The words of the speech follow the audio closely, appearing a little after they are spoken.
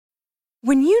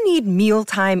When you need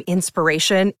mealtime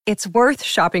inspiration, it's worth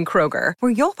shopping Kroger,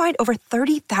 where you'll find over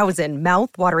 30,000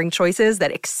 mouth-watering choices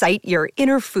that excite your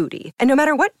inner foodie. And no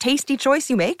matter what tasty choice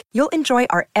you make, you'll enjoy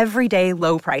our everyday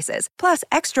low prices, plus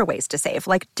extra ways to save,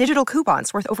 like digital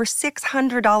coupons worth over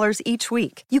 $600 each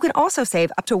week. You can also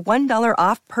save up to $1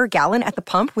 off per gallon at the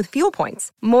pump with fuel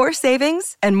points. More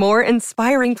savings and more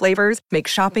inspiring flavors make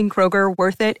shopping Kroger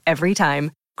worth it every time.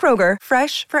 Kroger,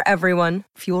 fresh for everyone.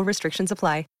 Fuel restrictions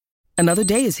apply. Another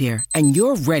day is here, and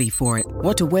you're ready for it.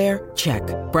 What to wear? Check.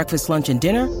 Breakfast, lunch, and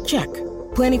dinner? Check.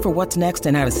 Planning for what's next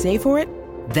and how to save for it?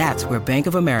 That's where Bank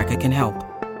of America can help.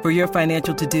 For your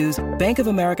financial to-dos, Bank of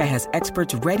America has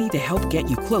experts ready to help get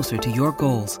you closer to your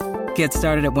goals. Get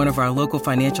started at one of our local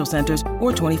financial centers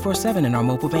or 24/7 in our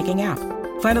mobile banking app.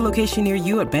 Find a location near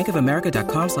you at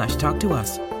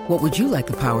bankofamerica.com/talktous. What would you like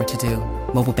the power to do?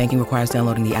 Mobile banking requires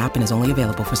downloading the app and is only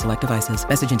available for select devices.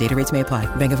 Message and data rates may apply.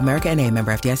 Bank of America N.A.,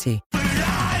 member FDIC.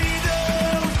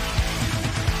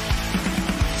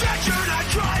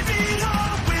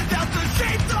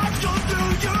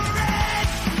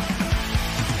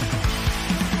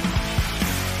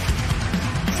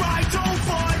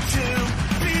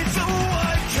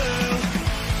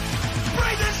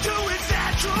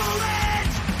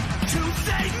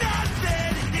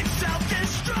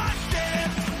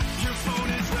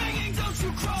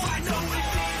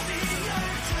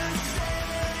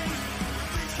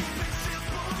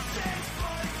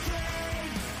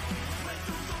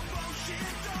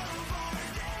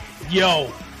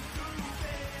 Yo,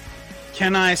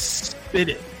 can I spit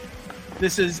it?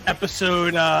 This is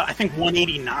episode, I think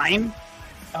 189,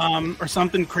 or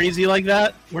something crazy like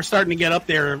that. We're starting to get up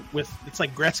there with, it's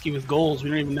like Gretzky with goals. We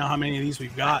don't even know how many of these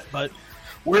we've got, but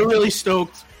we're really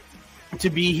stoked to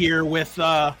be here with,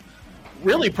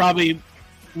 really probably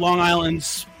Long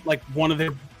Island's, like, one of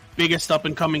their biggest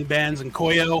up-and-coming bands in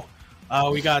Koyo.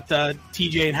 We got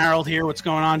TJ and Harold here. What's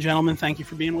going on, gentlemen? Thank you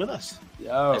for being with us.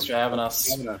 Yo, thanks for having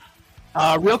us.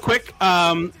 Real quick,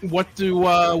 what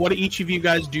do each of you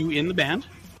guys do in the band?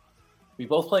 We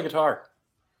both play guitar.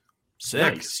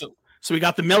 Sick. Nice. So we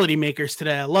got the melody makers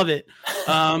today. I love it.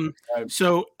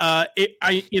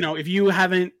 If you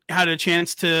haven't had a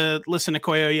chance to listen to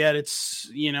Koyo yet, it's,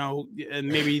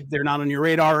 maybe they're not on your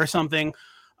radar or something.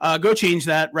 Go change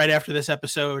that right after this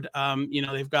episode.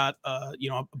 They've got a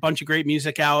bunch of great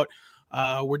music out.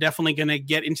 We're definitely going to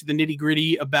get into the nitty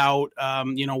gritty about,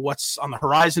 what's on the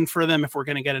horizon for them, if we're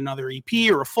going to get another EP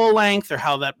or a full length, or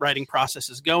how that writing process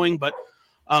is going. But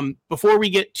before we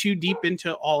get too deep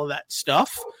into all of that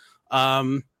stuff,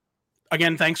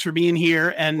 again, thanks for being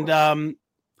here. And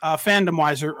fandom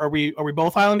wise, are we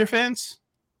both Islander fans?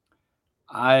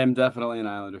 I am definitely an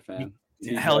Islander fan.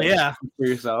 Hell yeah. For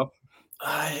yourself.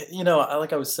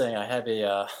 Like I was saying, I have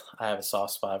a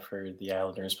soft spot for the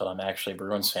Islanders, but I'm actually a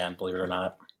Bruins fan, believe it or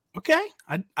not. Okay,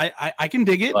 I can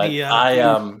dig it. But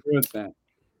Bruins fan.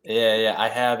 Yeah. I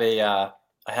have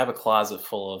a closet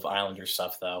full of Islander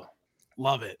stuff, though.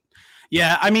 Love it.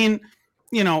 Yeah, I mean,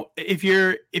 if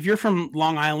you're from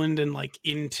Long Island and like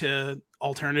into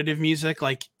alternative music,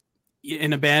 like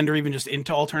in a band or even just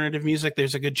into alternative music,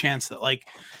 there's a good chance that like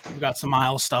you've got some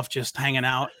Isle stuff just hanging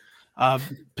out.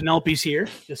 Penelope's here,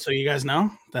 just so you guys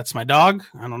know. That's my dog.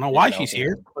 I don't know why she's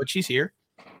here, but she's here.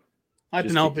 Hi,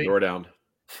 just Penelope. Door down.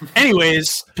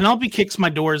 Anyways, Penelope kicks my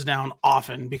doors down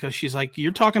often because she's like,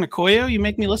 "You're talking to Koyo, you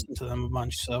make me listen to them a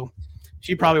bunch." So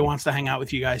she probably wants to hang out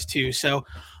with you guys too. So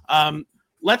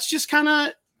let's just kind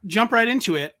of jump right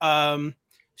into it. You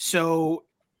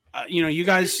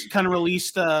guys kind of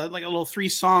released like a little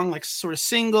 3-song, like sort of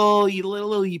single,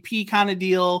 little EP kind of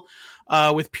deal.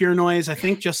 With Pure Noise, I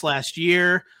think just last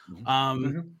year.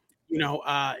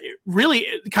 Really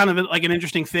kind of like an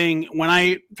interesting thing. When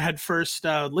I had first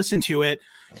listened to it,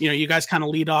 you guys kind of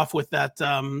lead off with that,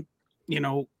 a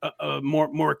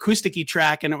more acoustic-y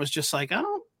track. And it was just like,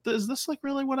 is this like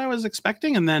really what I was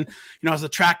expecting? And then, as the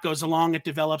track goes along, it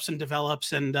develops and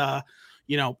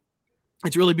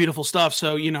it's really beautiful stuff.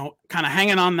 So, kind of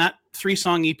hanging on that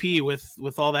 3-song EP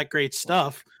with all that great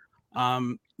stuff.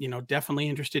 Definitely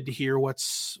interested to hear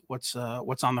what's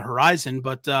on the horizon.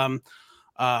 But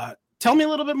tell me a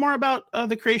little bit more about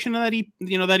the creation of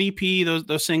that EP,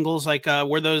 those singles. Like,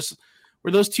 were those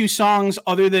 2 songs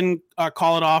other than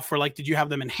Call It Off, or like, did you have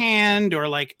them in hand, or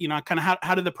like, kind of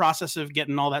how did the process of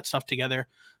getting all that stuff together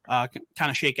kind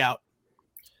of shake out?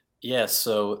 Yeah,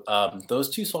 so those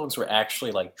 2 songs were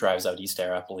actually like Drives Out East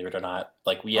era, believe it or not.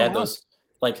 Like we had those,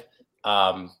 like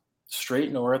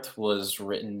Straight North was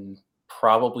written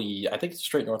probably, I think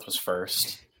Straight North was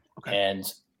first. Okay.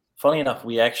 And funny enough,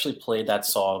 we actually played that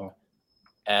song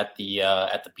at the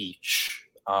beach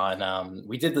on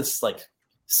we did this like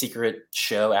secret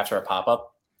show after a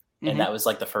pop-up, and that was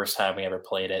like the first time we ever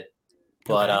played it.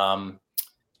 But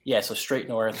yeah, so Straight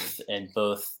North and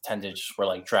both Tendage were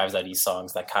like Drives Out East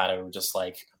songs that kind of were just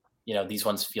like, you know, these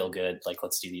ones feel good, like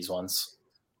let's do these ones.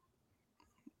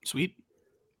 Sweet.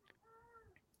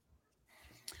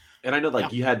 And I know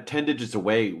like you had 10 Digits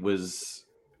Away was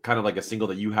kind of like a single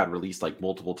that you had released like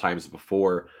multiple times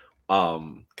before.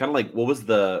 Kind of like what was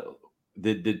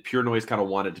did Pure Noise kind of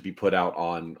want it to be put out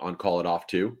on Call It Off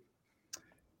too?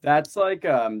 That's like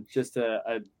just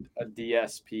a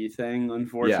DSP thing,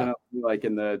 unfortunately. Like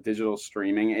in the digital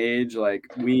streaming age, like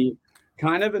we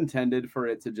kind of intended for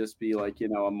it to just be like, you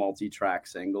know, a multi-track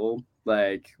single.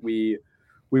 Like we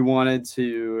wanted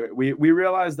to we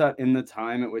realized that in the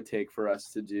time it would take for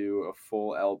us to do a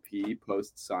full LP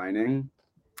post signing,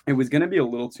 it was going to be a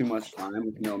little too much time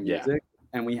with no music.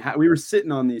 And we were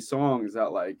sitting on these songs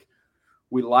that like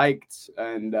we liked,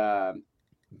 and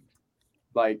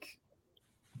like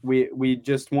we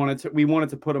just wanted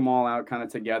to put them all out kind of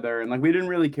together, and like we didn't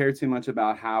really care too much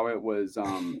about how it was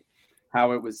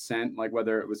sent, like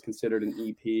whether it was considered an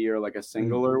EP or like a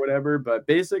single or whatever. But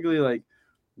basically, like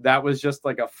that was just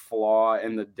like a flaw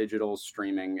in the digital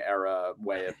streaming era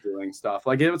way of doing stuff.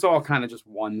 Like it was all kind of just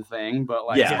one thing, but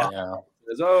like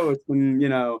it's been, you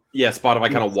know,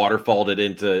 Spotify kind of waterfalled it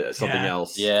into something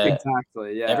else.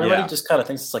 Exactly. Everybody just kind of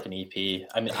thinks it's like an EP.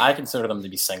 I mean, I consider them to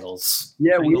be singles.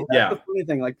 That's the funny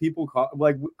thing. Like people call,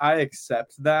 like I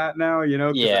accept that now, you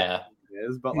know. It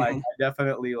is, but like I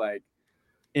definitely like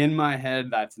in my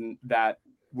head that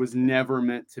was never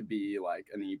meant to be like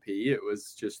an EP. It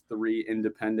was just 3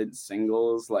 independent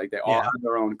singles. Like they all had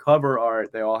their own cover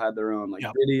art. They all had their own like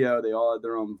video. They all had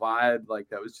their own vibe. Like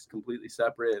that was just completely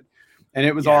separate. And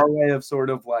it was our way of sort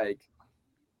of like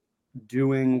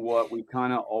doing what we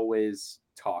kind of always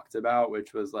talked about,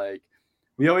 which was like,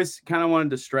 we always kind of wanted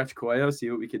to stretch Koyo, see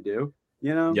what we could do,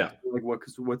 you know? Yeah. Like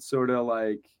what sort of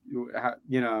like,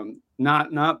 you know,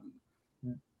 not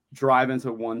drive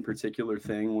into one particular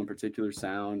thing, one particular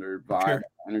sound or vibe,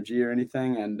 energy or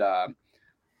anything. And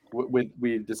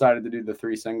we decided to do the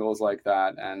 3 singles like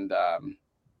that. And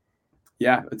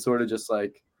it's sort of just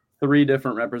like 3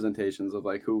 different representations of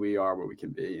like who we are, what we can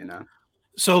be, you know?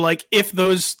 So like if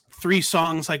those 3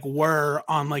 songs like were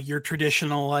on like your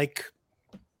traditional, like,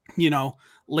 you know,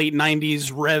 late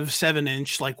 90s Rev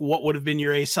 7-inch, like what would have been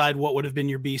your A side? What would have been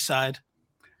your B side?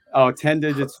 Oh, 10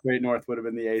 Digits Straight North would have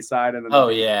been the A side. And then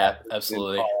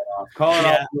absolutely. Call it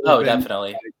off. Oh,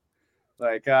 definitely.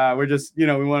 Like we're just, you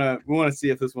know, we want to see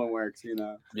if this one works, you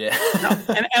know.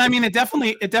 And I mean it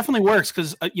definitely works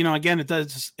because you know, again, it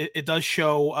does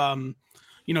show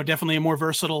you know, definitely a more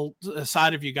versatile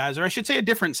side of you guys, or I should say a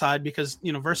different side, because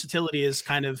you know, versatility is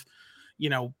kind of,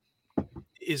 you know,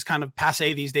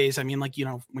 passe these days. I mean, like, you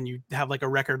know, when you have like a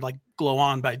record like Glow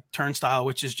On by Turnstile,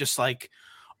 which is just like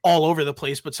all over the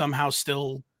place but somehow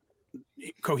still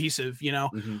cohesive, you know.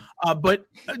 But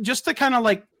just to kind of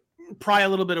like pry a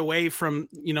little bit away from,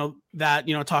 you know, that,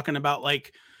 you know, talking about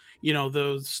like, you know,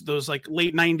 those like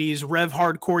late 90s Rev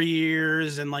hardcore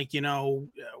years, and like, you know,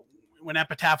 when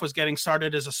Epitaph was getting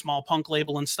started as a small punk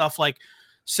label and stuff, like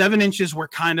 7 inches were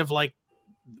kind of like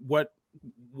what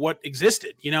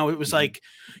existed, you know. It was like,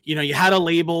 you know, you had a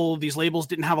label, these labels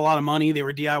didn't have a lot of money, they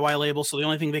were DIY labels, so the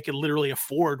only thing they could literally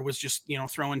afford was just, you know,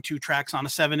 throwing 2 tracks on a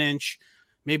 7-inch.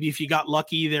 Maybe if you got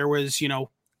lucky there was, you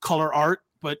know, color art,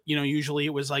 but you know, usually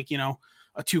it was like, you know,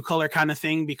 a 2-color kind of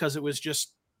thing because it was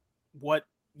just what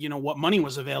money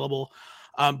was available.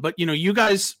 But you know, you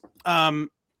guys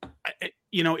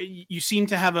you know, you seem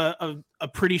to have a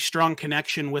pretty strong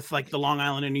connection with like the Long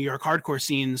Island and New York hardcore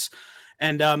scenes.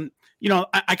 And you know,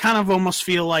 I kind of almost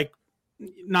feel like,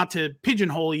 not to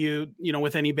pigeonhole you, you know,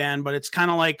 with any band, but it's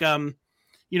kind of like,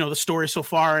 you know, the story so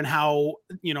far and how,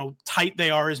 you know, tight they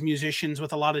are as musicians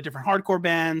with a lot of different hardcore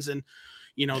bands. And,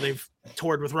 you know, they've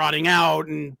toured with Rotting Out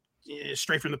and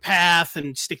Straight from the Path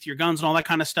and Stick to Your Guns and all that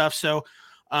kind of stuff. So,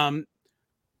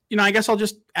 you know, I guess I'll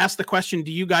just ask the question,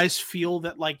 do you guys feel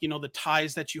that like, you know, the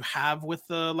ties that you have with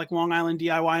the like Long Island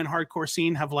DIY and hardcore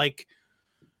scene have like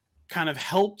kind of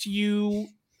helped you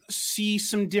see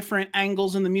some different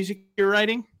angles in the music you're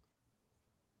writing?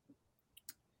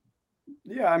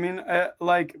 Yeah, I mean,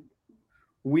 like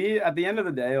we, at the end of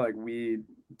the day, like we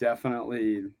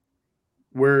definitely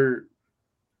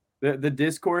the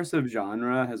discourse of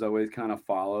genre has always kind of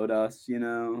followed us, you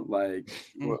know, like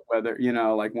whether, you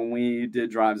know, like when we did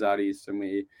Drives Out East and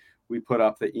we put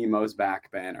up the Emo's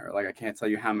Back banner, like I can't tell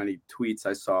you how many tweets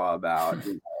I saw about,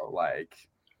 you know, like,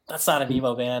 that's not an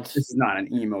emo band. This is not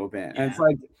an emo band. Yeah. And it's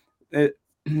like,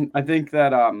 I think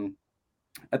that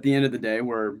at the end of the day,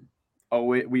 we're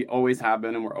we always have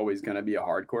been, and we're always going to be a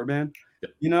hardcore band,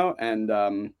 you know, and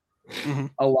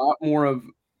a lot more of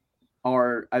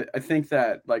our, I think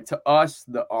that like to us,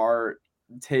 our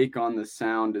take on the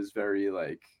sound is very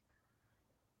like,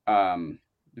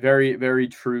 very, very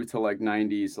true to like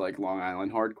 90s, like Long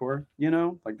Island hardcore, you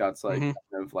know, like that's like kind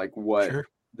of like what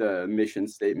the mission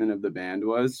statement of the band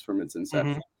was from its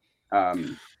inception.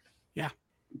 Yeah.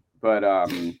 But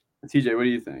TJ, what do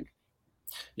you think?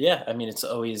 Yeah, I mean, it's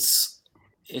always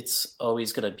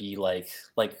gonna be like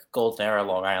Golden Era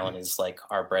Long Island is like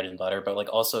our bread and butter, but like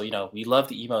also, you know, we love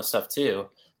the emo stuff too.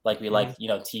 Like we like, you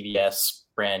know, TBS,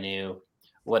 Brand New,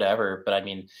 whatever. But I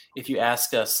mean, if you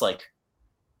ask us like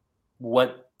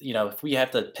what, you know, if we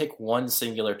have to pick one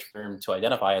singular term to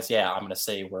identify us, yeah, I'm gonna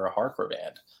say we're a hardcore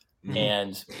band.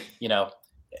 And, you know,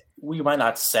 we might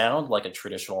not sound like a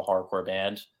traditional hardcore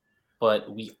band, but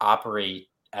we operate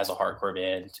as a hardcore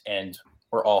band, and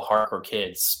we're all hardcore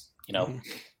kids, you know.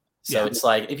 So it's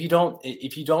like if you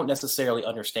don't necessarily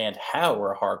understand how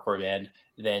we're a hardcore band,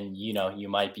 then you know you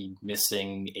might be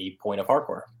missing a point of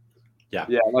hardcore. Yeah,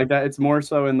 like that. It's more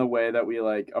so in the way that we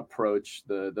like approach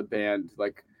the band,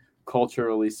 like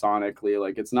culturally, sonically.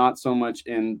 Like it's not so much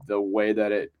in the way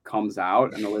that it comes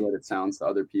out and the way that it sounds to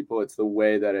other people. It's the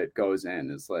way that it goes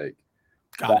in. It's like,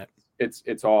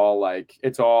 it's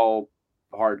all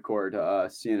hardcore to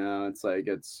us, you know. It's like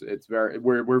it's very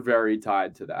we're very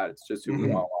tied to that. It's just who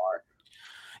we all are.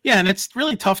 Yeah, and it's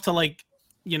really tough to like,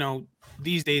 you know,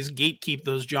 these days gatekeep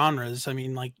those genres. I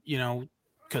mean, like, you know,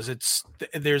 because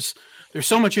there's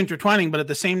so much intertwining, but at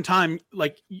the same time,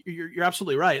 like you're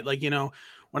absolutely right. Like, you know,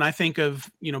 when I think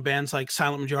of, you know, bands like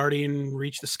Silent Majority and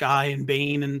Reach the Sky and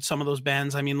Bane and some of those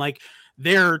bands, I mean, like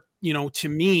they're, you know, to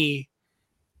me,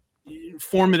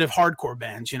 formative hardcore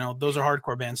bands. You know, those are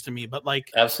hardcore bands to me. But like,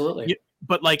 absolutely.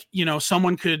 But like, you know,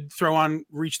 someone could throw on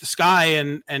Reach the Sky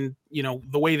and you know,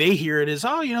 the way they hear it is,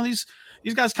 oh, you know, these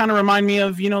guys kind of remind me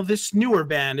of, you know, this newer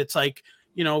band. It's like,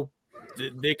 you know,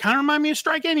 they kind of remind me of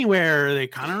Strike Anywhere. They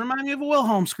kind of remind me of a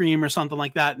Wilhelm Scream or something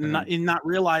like that. And not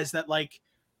realize that like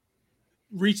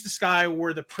Reach the Sky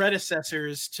were the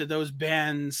predecessors to those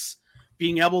bands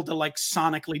being able to like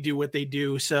sonically do what they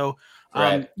do. So,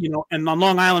 you know, and on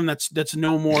Long Island, that's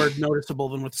no more noticeable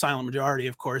than with Silent Majority,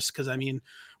 of course. Cause I mean,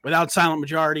 without Silent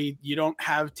Majority, you don't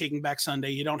have Taking Back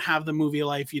Sunday. You don't have The Movie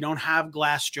Life. You don't have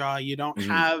Glassjaw. You don't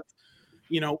have,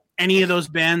 you know, any of those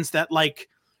bands that like,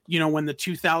 you know, when the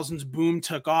 2000s boom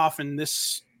took off and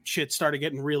this shit started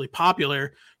getting really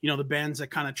popular, you know, the bands that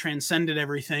kind of transcended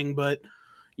everything. But,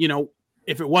 you know,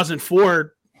 if it wasn't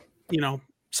for, you know,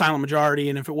 Silent Majority,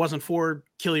 and if it wasn't for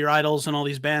Kill Your Idols and all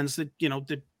these bands, that, you know,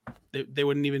 they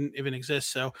wouldn't even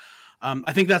exist. So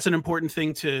I think that's an important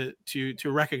thing to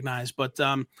recognize. But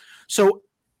so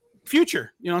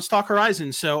future, you know, let's talk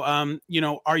Horizon. So, you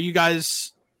know, are you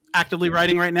guys actively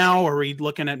writing right now? Or are we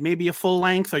looking at maybe a full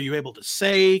length? Are you able to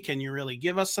say, can you really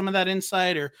give us some of that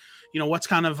insight? Or, you know, what's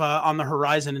kind of on the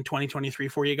horizon in 2023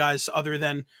 for you guys, other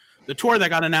than the tour that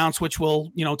got announced, which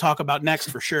we'll, you know, talk about next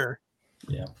for sure.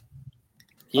 Yeah.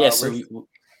 Yeah. So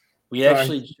we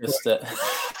actually just,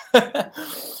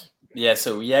 yeah.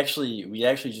 So we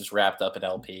actually just wrapped up an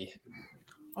LP.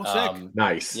 Oh, sick.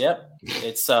 Nice. Yep.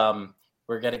 It's,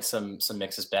 we're getting some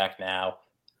mixes back now,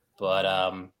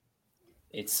 but,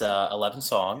 it's 11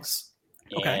 songs,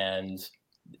 and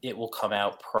it will come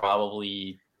out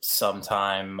probably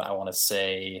sometime, I want to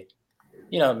say,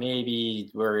 you know, maybe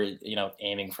we're, you know,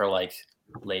 aiming for like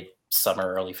late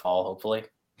summer, early fall, hopefully.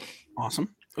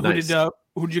 Awesome. Nice.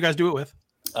 Who did you guys do it with?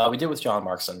 We did with John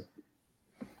Markson.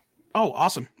 Oh,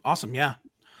 awesome. Yeah.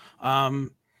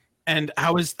 And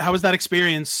how was that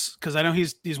experience? Because I know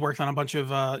he's worked on a bunch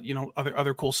of you know,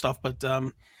 other cool stuff, but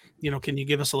you know, can you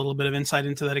give us a little bit of insight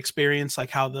into that experience, like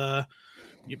how the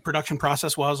production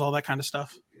process was, all that kind of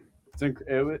stuff?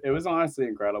 It was honestly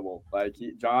incredible. Like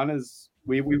John is,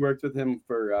 we worked with him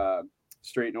for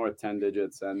Straight North 10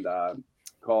 Digits and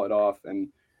Call It Off, and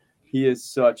he is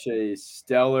such a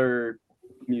stellar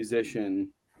musician,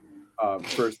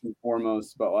 first and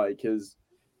foremost, but like his,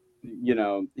 you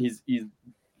know, he's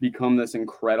become this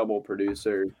incredible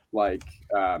producer. Like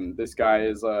this guy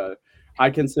is I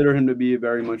consider him to be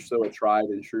very much so a tried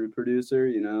and true producer,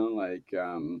 you know, like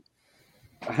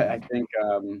I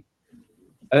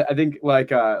think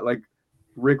like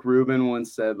Rick Rubin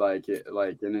once said, like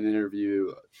in an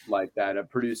interview, like that a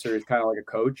producer is kind of like a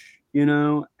coach, you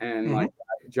know, and like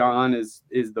John is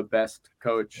the best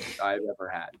coach I've ever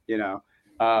had, you know.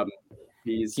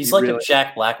 He's like really, if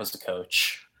Jack Black was the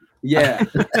coach. Yeah.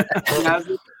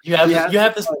 you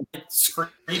have this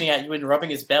screaming at you and rubbing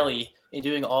his belly and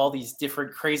doing all these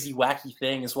different crazy wacky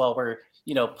things while we're,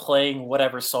 playing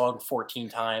whatever song 14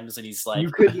 times, and he's like,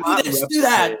 you could not do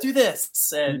that, do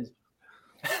this, and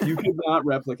you could not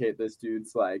replicate this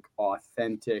dude's like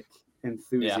authentic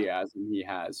enthusiasm he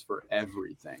has for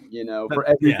everything, for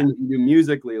everything that you do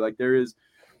musically. Like there is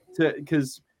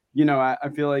because I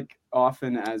feel like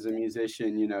often as a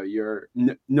musician, you're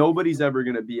nobody's ever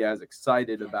going to be as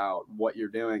excited about what you're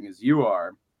doing as you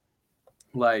are.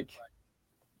 Like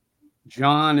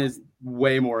John is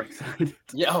way more excited.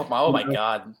 Yeah. Oh my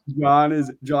God. John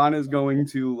is going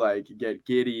to like get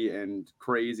giddy and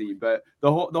crazy, but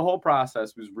the whole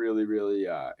process was really, really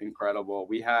incredible.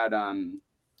 We had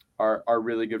our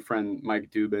really good friend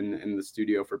Mike Dubin in the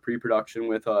studio for pre-production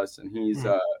with us, and he's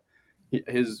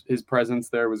his presence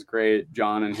there was great.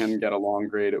 John and him get along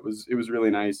great. It was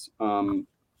really nice.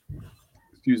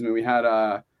 Excuse me. We had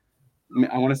I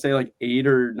want to say like 8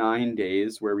 or 9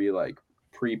 days where we like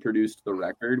pre-produced the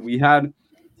record. We had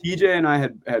TJ and I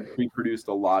had pre-produced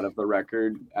a lot of the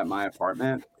record at my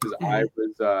apartment because I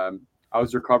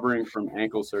was recovering from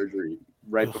ankle surgery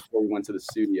right before we went to the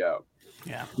studio.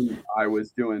 Yeah, I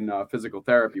was doing physical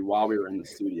therapy while we were in the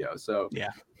studio, so yeah,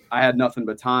 I had nothing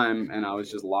but time, and I was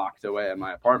just locked away at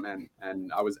my apartment,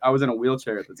 and I was in a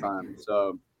wheelchair at the time,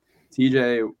 so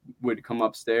TJ would come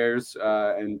upstairs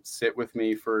and sit with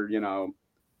me for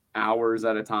hours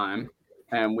at a time,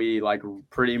 and we like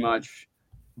pretty much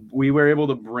we were able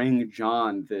to bring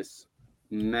John this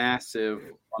massive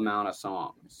amount of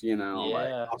songs.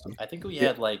 Yeah, awesome. I think we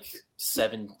had like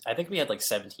 17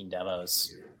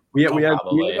 demos. We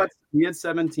had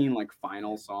 17 like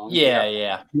final songs.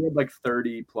 Yeah. We had like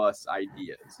 30 plus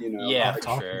ideas. Yeah,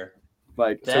 for sure.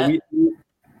 Like that... so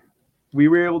we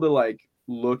were able to like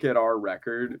look at our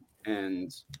record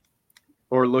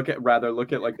look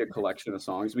at like the collection of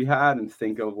songs we had and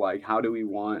think of like what do we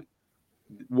want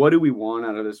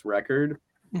out of this record,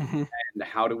 and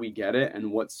how do we get it, and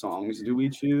what songs do we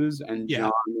choose, and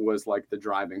John was like the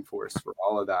driving force for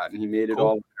all of that, and he made it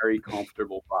all a very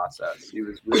comfortable process. He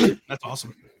was really that's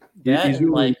awesome. Yeah, and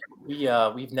like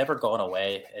we've never gone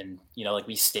away, and like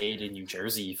we stayed in New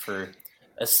Jersey for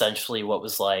essentially what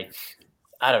was like,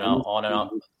 I don't know, on and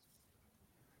off,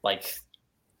 like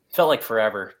felt like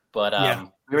forever, but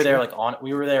we were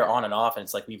there on and off, and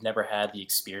it's like we've never had the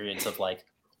experience of like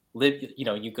live.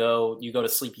 You go to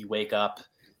sleep, you wake up,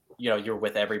 you're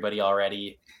with everybody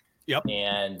already. Yep.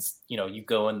 And you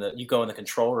go in the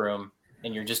control room,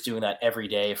 and you're just doing that every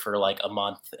day for like a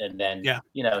month, and then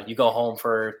you go home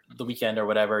for the weekend or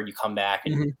whatever, you come back,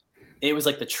 and it was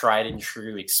like the tried and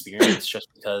true experience. Just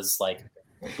because like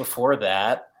before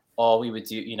that, all we would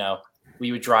do,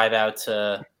 we would drive out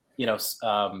to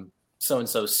so and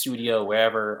so studio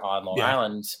wherever on Long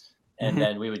Island, and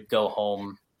then we would go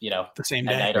home the same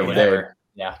at day night or whatever.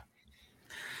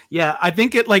 Yeah, I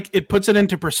think it puts it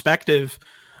into perspective,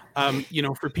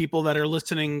 for people that are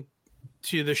listening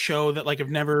to the show that like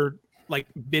have never like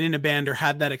been in a band or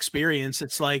had that experience.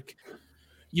 It's like,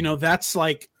 that's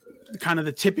like kind of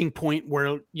the tipping point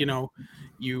where,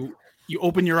 you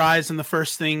open your eyes and the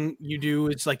first thing you do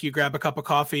is like you grab a cup of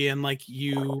coffee and like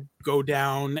you go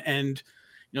down and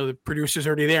the producer's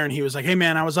already there, and he was like, "Hey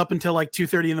man, I was up until like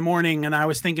 2:30 in the morning and I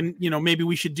was thinking, maybe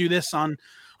we should do this on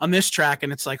this track."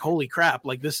 And it's like, holy crap,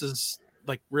 like this is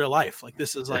like real life. Like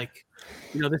this is like,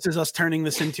 this is us turning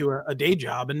this into a day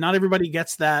job, and not everybody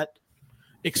gets that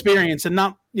experience. And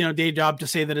not, day job to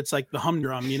say that it's like the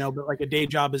humdrum, but like a day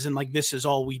job is in like, this is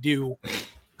all we do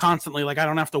constantly. Like I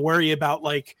don't have to worry about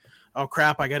like, oh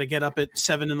crap, I got to get up at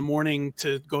 7 a.m.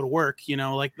 to go to work,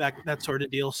 like that sort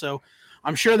of deal. So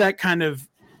I'm sure that kind of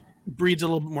breeds a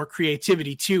little bit more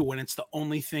creativity too, when it's the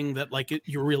only thing that like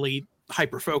you're really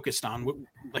hyper focused on.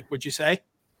 Like, would you say?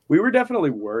 We were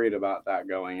definitely worried about that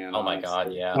going in. Oh my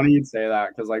God, yeah. Funny you'd say that,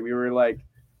 because like we were like,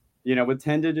 with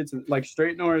 10 digits, like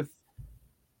Straight North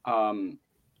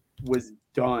was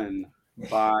done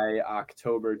by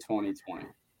October 2020.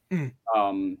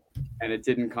 And it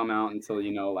didn't come out until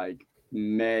like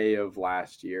May of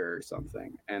last year or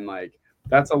something. And like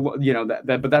that's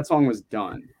but that song was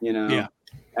done. Yeah.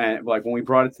 And like when we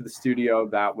brought it to the studio,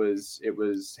 it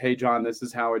was, hey John, this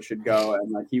is how it should go. And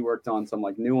like he worked on some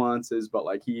like nuances, but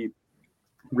like he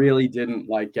really didn't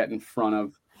like get in front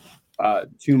of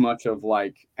too much of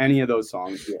like any of those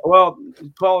songs. Well,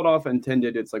 Call It Off and 10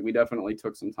 Digits, like we definitely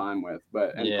took some time with, Call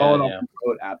It Off we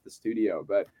wrote at the studio,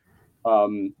 but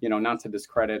not to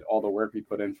discredit all the work we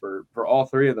put in for all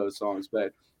three of those songs,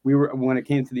 but when it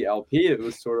came to the LP, it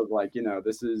was sort of like,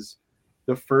 this is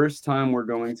the first time we're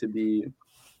going to be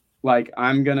like,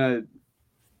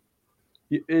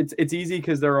 it's easy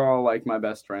because they're all like my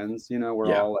best friends,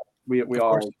 we're all we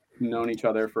all known each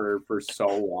other for so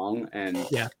long, and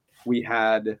we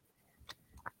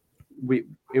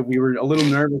were a little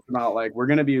nervous about like we're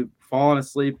gonna be falling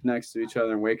asleep next to each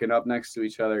other and waking up next to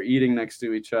each other, eating next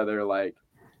to each other, like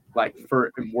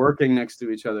for working next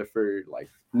to each other for like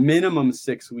minimum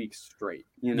 6 weeks straight,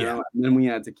 you know. Yeah. And then we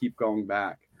had to keep going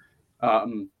back.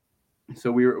 So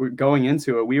we were going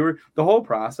into it. The whole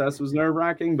process was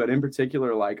nerve-wracking, but in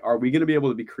particular, like, are we going to be able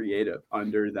to be creative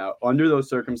under those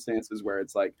circumstances where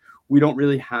it's like we don't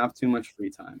really have too much free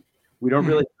time. We don't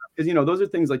really, because you know those are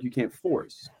things like you can't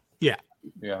force. Yeah.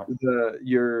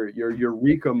 Your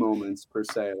eureka moments per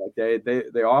se, like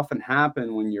they often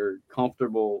happen when you're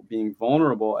comfortable being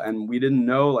vulnerable, and we didn't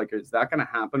know like is that going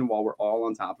to happen while we're all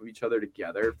on top of each other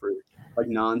together for like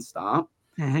nonstop,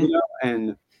 you know?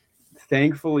 And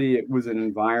thankfully, it was an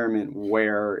environment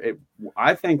where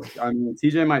I mean,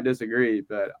 TJ might disagree,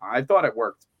 but I thought it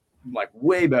worked like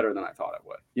way better than I thought it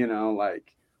would. You know,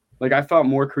 like I felt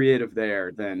more creative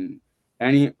there than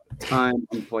any time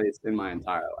and place in my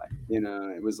entire life. You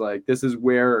know, it was like this is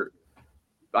where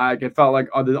it felt like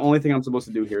the only thing I'm supposed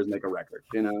to do here is make a record.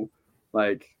 You know,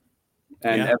 like,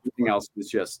 and everything else was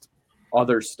just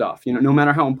other stuff. You know, no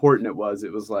matter how important it was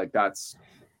like that's,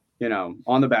 you know,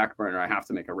 on the back burner. I have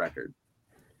to make a record.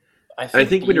 I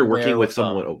think when you're working with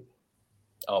someone.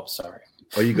 Oh, sorry.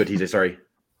 Oh, you go, TJ. Sorry.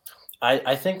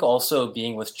 I think also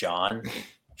being with John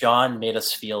made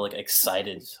us feel like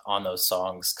excited on those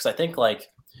songs, because I think like,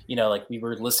 you know, like we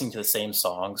were listening to the same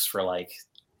songs for like,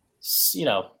 you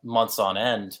know, months on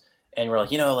end, and we're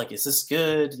like, you know, like, is this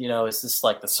good? You know, is this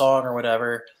like the song or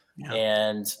whatever? Yeah.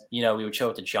 And you know, we would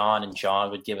show it to John, and John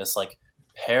would give us like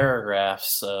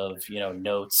paragraphs of, you know,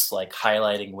 notes like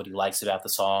highlighting what he likes about the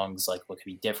songs, like what could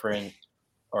be different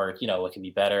or, you know, what can be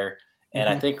better. And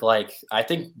I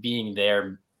think being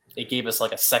there, it gave us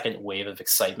like a second wave of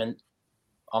excitement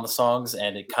on the songs,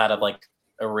 and it kind of like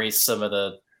erased some of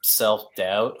the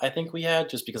self-doubt I think we had,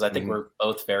 just because I think we're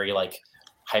both very like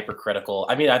hypercritical.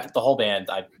 I mean, I think the whole band,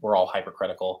 we're all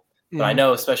hypercritical, but I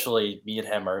know especially me and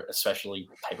him are especially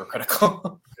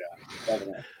hypercritical. Yeah.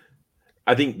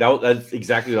 I think that's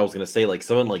exactly what I was going to say. Like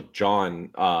someone like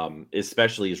John,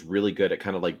 especially, is really good at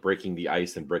kind of like breaking the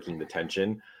ice and breaking the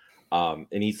tension. And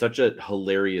he's such a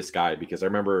hilarious guy, because I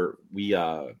remember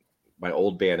my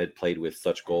old band had played with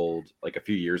Such Gold like a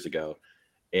few years ago.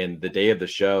 And the day of the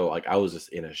show, like I was just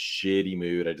in a shitty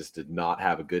mood. I just did not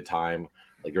have a good time.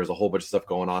 Like there was a whole bunch of stuff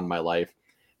going on in my life.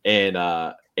 And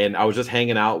I was just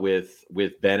hanging out with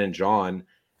Ben and John,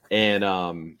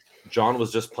 and John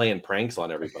was just playing pranks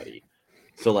on everybody.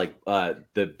 So like the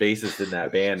bassist in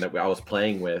that band that I was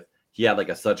playing with, he had like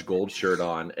a Such Gold shirt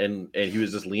on, and he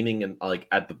was just leaning in like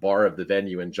at the bar of the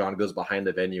venue, and John goes behind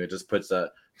the venue and just puts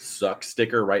a suck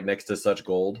sticker right next to Such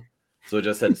Gold. So it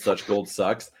just said Such Gold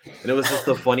sucks. And it was just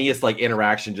the funniest like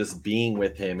interaction, just being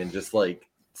with him and just like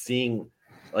seeing,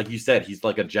 like you said, he's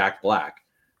like a Jack Black,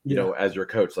 you know, as your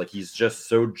coach. Like he's just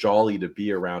so jolly to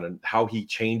be around, and how he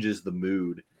changes the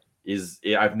mood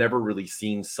I've never really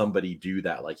seen somebody do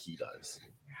that like he does.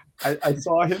 I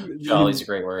saw him. Jolly's a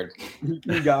great word.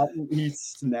 He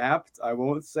snapped. I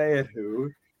won't say it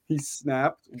who. He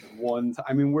snapped one time.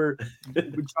 I mean,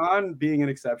 John being an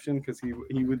exception, because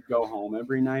he would go home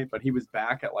every night, but he was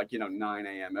back at like, you know, 9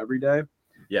 a.m. every day.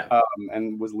 Yeah.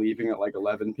 And was leaving at like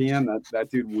 11 p.m.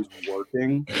 That dude was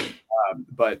working.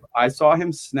 But I saw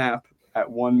him snap at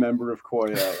one member of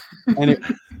Koyo, and it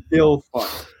was still fun.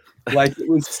 Like it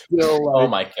was still like, oh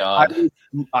my God.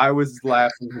 I was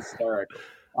laughing hysterically.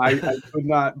 I could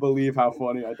not believe how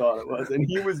funny I thought it was, and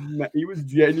he was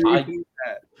genuinely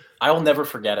mad. I will never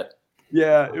forget it.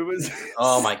 Yeah, it was.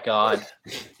 Oh my God!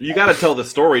 You got to tell the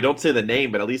story. Don't say the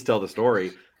name, but at least tell the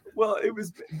story. Well,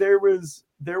 there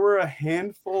were a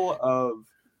handful of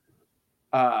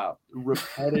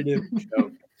repetitive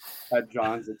jokes at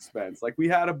John's expense. Like we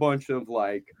had a bunch of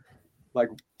like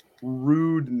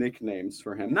rude nicknames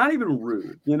for him. Not even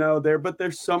rude, you know. But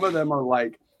there's some of them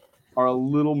are a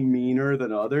little meaner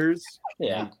than others.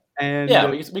 Yeah. And yeah,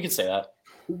 we could say that.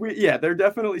 There are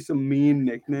definitely some mean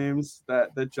nicknames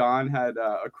that John had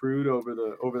accrued over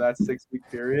that 6-week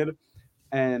period.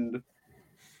 And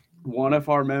one of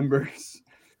our members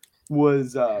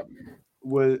was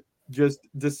just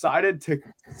decided to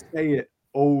say it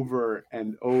over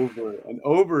and over and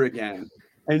over again.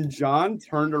 And John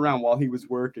turned around while he was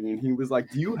working, and he was like,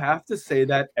 "Do you have to say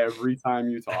that every time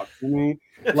you talk to me?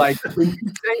 Like, can you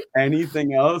say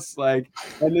anything else?" Like,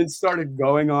 and then started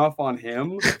going off on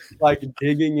him, like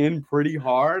digging in pretty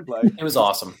hard. Like, it was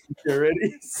awesome.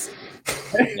 Securities.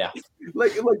 Yeah.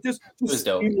 like just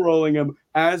steamrolling him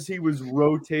as he was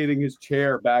rotating his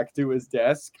chair back to his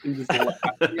desk and just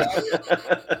laughing at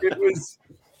it.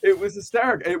 It was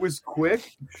hysterical. It was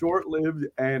quick, short-lived,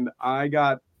 and I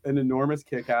got an enormous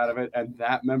kick out of it. And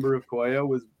that member of Koyo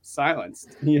was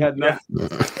silenced. He had nothing.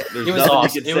 It was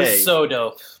awesome. It was so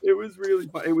dope. It was really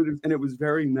fun. It was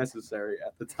very necessary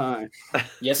at the time.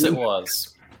 Yes, it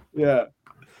was. Yeah.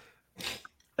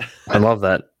 I love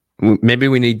that. Maybe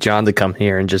we need John to come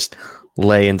here and just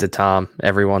lay into Tom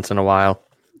every once in a while,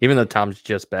 even though Tom's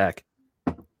just back.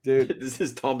 Dude, this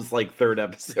is Tom's like third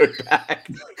episode back.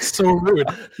 So rude.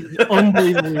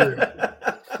 Unbelievably rude.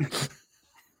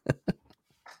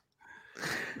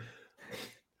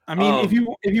 I mean,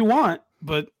 if you want,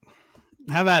 but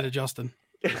have at it, Justin.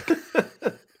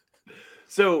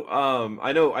 So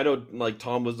I know like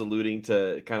Tom was alluding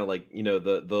to kind of like, you know,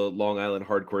 the Long Island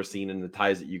hardcore scene and the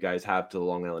ties that you guys have to the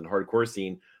Long Island hardcore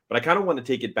scene, but I kind of want to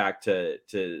take it back to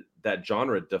that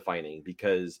genre defining,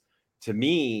 because to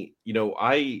me, you know,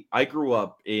 I grew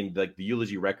up in like the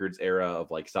Eulogy Records era of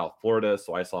like South Florida,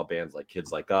 so I saw bands like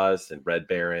Kids Like Us and Red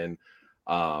Baron,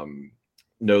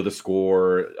 Know the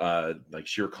Score, like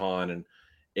Shere Khan,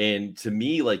 and to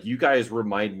me, like, you guys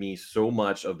remind me so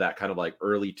much of that kind of like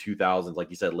early 2000s, like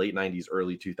you said, late 90s,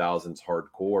 early 2000s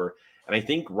hardcore. And I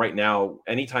think right now,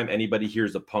 anytime anybody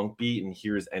hears a punk beat and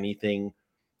hears anything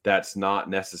that's not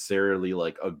necessarily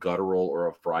like a guttural or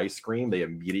a fry scream, they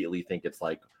immediately think it's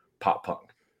like pop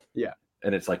punk. Yeah.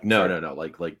 And it's like, no.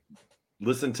 Like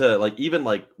listen to like even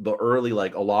like the early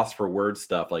like A Loss for Words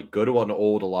stuff, like go to an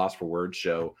old A Loss for Words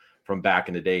show from back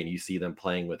in the day and you see them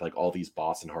playing with like all these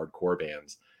Boston hardcore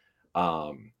bands.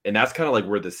 And that's kind of like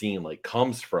where the scene like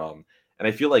comes from. And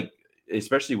I feel like,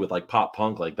 especially with like pop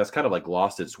punk, like that's kind of like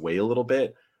lost its way a little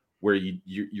bit, where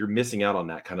you're missing out on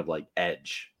that kind of like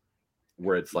edge,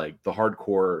 where it's like the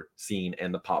hardcore scene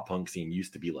and the pop punk scene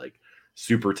used to be like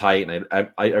super tight. And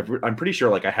I'm pretty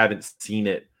sure like I haven't seen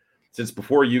it since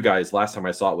before you guys. Last time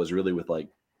I saw it was really with like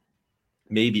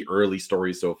maybe Early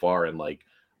Stories So Far and like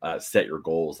Set Your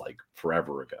Goals like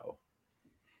forever ago.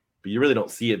 But you really don't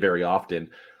see it very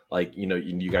often. Like, you know,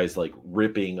 you guys like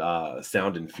ripping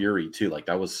Sound and Fury too. Like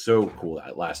that was so cool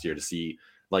that last year to see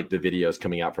like the videos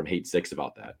coming out from Hate 6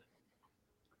 about that.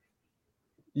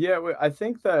 Yeah, I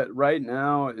think that right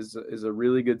now is a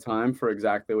really good time for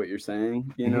exactly what you're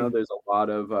saying. You know, there's a lot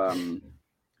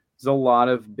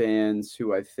of bands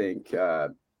who I think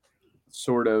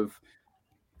sort of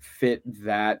fit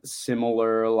that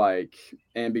similar like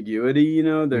ambiguity. You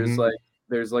know, there's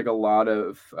like a lot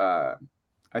of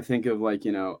I think of like,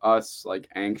 you know, us, like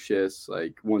Anxious,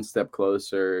 like One Step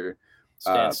Closer,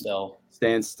 Stand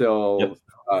Still. Yep.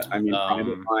 I mean,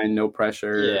 Private Mind, No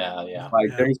Pressure. Yeah.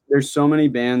 Like there's so many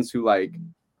bands who like,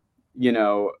 you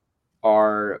know,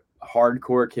 are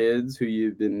hardcore kids who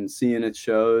you've been seeing at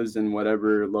shows in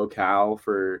whatever locale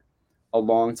for a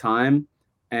long time.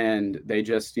 And they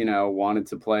just, you know, wanted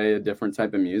to play a different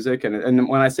type of music. And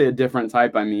when I say a different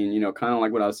type, I mean, you know, kind of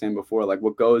like what I was saying before, like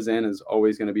what goes in is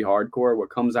always going to be hardcore. What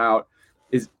comes out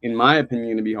is, in my opinion,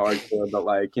 going to be hardcore. But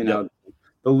like, you know,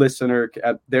 the listener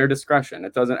at their discretion.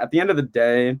 It doesn't, at the end of the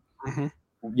day,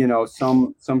 you know,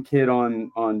 some kid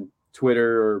on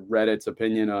Twitter or Reddit's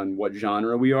opinion on what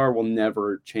genre we are will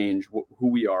never change who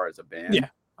we are as a band. Yeah,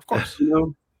 of course. You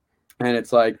know? And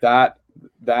it's like that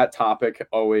topic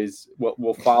always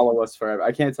will follow us forever.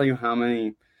 I can't tell you how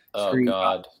many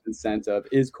sent of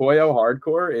is Koyo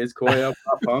hardcore? Is Koyo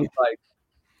pop punk? Like,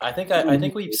 I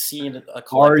think we've seen a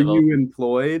collective. Are you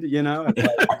employed? You know,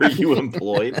 are you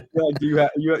employed? Like,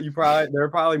 you probably, there are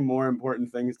probably more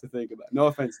important things to think about. No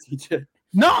offense, TJ.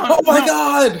 No. Oh my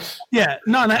God. Yeah.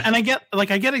 No. And I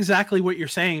get exactly what you're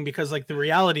saying, because like the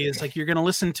reality is like you're gonna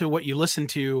listen to what you listen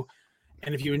to.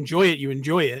 And if you enjoy it, you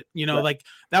enjoy it. You know, like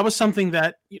that was something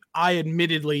that I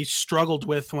admittedly struggled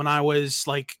with when I was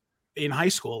like in high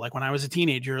school, like when I was a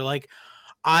teenager. Like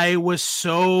I was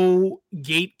so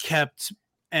gate kept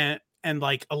and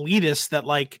like elitist that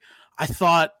like I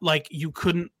thought like you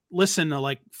couldn't listen to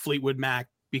like Fleetwood Mac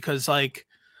because like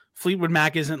Fleetwood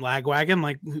Mac isn't Lagwagon.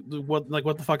 Like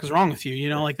what the fuck is wrong with you? You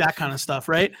know, like that kind of stuff,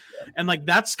 right? And like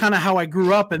that's kind of how I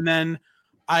grew up. And then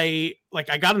I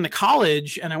got into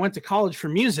college and I went to college for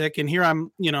music, and here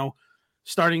I'm, you know,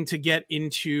 starting to get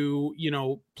into, you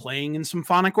know, playing in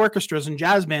symphonic orchestras and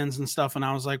jazz bands and stuff. And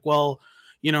I was like, well,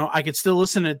 you know, I could still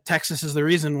listen to Texas Is the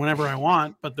Reason whenever I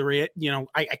want, but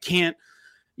I can't,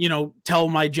 you know, tell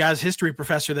my jazz history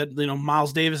professor that, you know,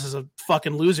 Miles Davis is a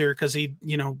fucking loser because he,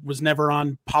 you know, was never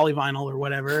on polyvinyl or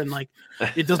whatever. And like,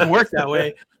 it doesn't work that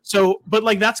way. So, but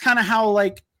like, that's kind of how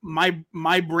like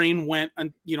my brain went,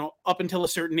 and you know, up until a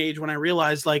certain age when I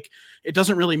realized like it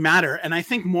doesn't really matter. And I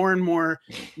think more and more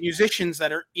musicians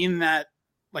that are in that,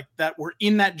 like that were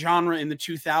in that genre in the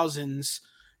 2000s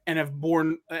and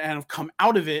have come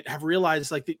out of it, have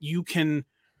realized like that you can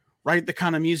write the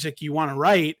kind of music you want to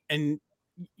write, and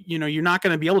you're not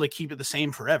going to be able to keep it the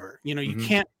same forever. You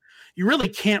really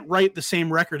can't write the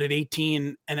same record at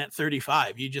 18 and at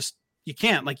 35. You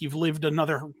can't. Like, you've lived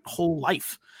another whole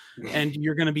life, and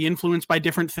you're going to be influenced by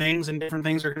different things, and different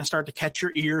things are going to start to catch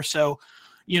your ear. So,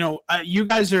 you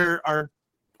guys are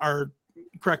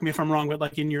correct me if I'm wrong, but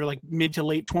like in your like mid to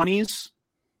late 20s,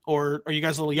 or are you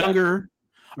guys a little younger?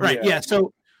 Yeah. Right. Yeah.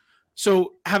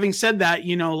 So having said that,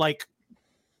 like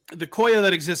the Koyo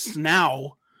that exists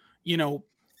now,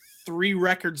 3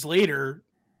 records later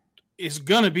is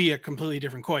going to be a completely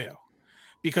different Koyo,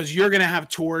 because you're going to have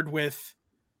toured with,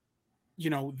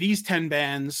 these 10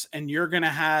 bands, and you're going to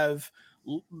have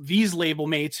these label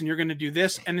mates, and you're going to do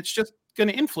this, and it's just going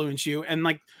to influence you. And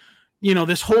like,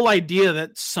 this whole idea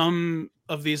that some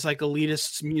of these like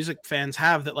elitist music fans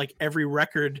have, that like every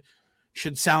record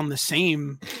should sound the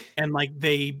same and like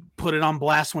they put it on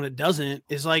blast when it doesn't,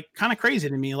 is like kind of crazy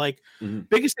to me. Like,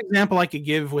 biggest example I could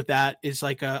give with that is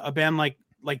like a band like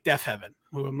Deaf Heaven,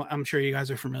 who I'm sure you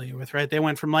guys are familiar with, right? They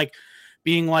went from like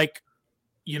being like,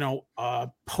 a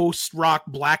post-rock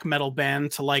black metal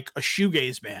band to like a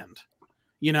shoegaze band.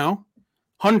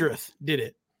 100th did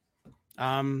it.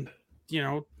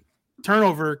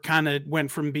 Turnover kind of went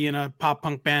from being a pop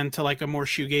punk band to like a more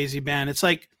shoegazy band. It's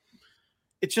like,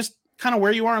 it's just kind of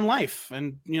where you are in life,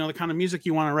 and the kind of music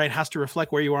you want to write has to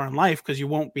reflect where you are in life, because you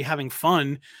won't be having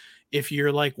fun if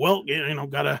you're like, well,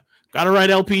 gotta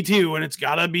write LP2 and it's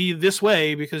gotta be this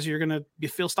way, because you're gonna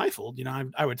feel stifled.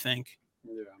 I would think.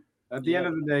 Yeah. At the end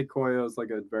of the day, Koyo is like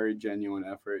a very genuine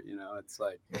effort. It's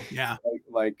like, yeah,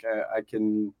 like I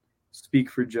can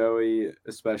speak for Joey,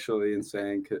 especially in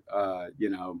saying,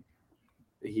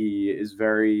 he is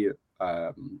very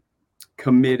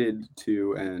committed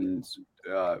to and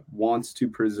wants to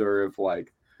preserve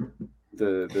like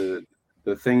the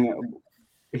thing.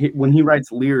 When he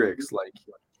writes lyrics, like,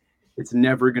 it's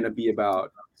never going to be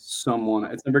about someone.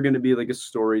 It's never going to be like a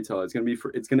storyteller. It's going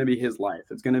to be his life.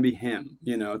 It's going to be him.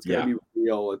 It's going to be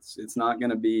real. It's not going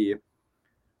to be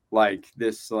like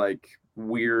this like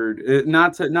weird.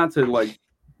 Not to like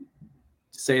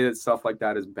say that stuff like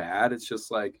that is bad. It's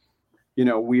just like,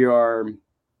 we are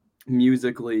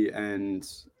musically and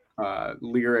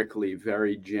lyrically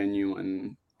very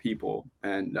genuine people,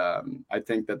 and I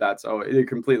think that's you're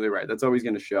completely right. That's always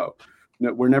going to show.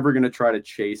 We're never going to try to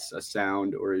chase a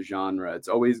sound or a genre. It's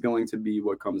always going to be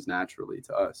what comes naturally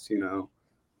to us,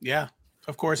 Yeah,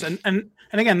 of course. And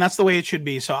again, that's the way it should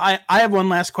be. So I have one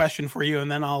last question for you,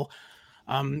 and then I'll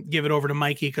give it over to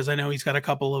Mikey, because I know he's got a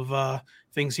couple of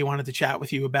things he wanted to chat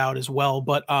with you about as well.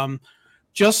 But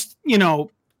just,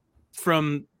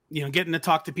 from, getting to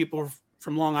talk to people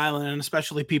from Long Island, and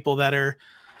especially people that are,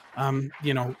 in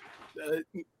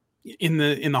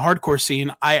the hardcore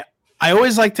scene, I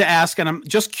always like to ask, and I'm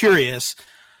just curious.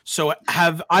 So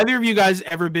have either of you guys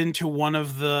ever been to one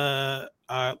of the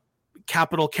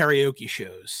Capitol karaoke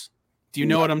shows? Do you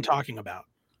know what I'm talking about?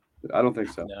 I don't think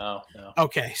so. No.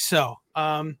 Okay. So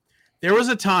there was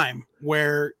a time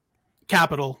where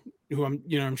Capitol, who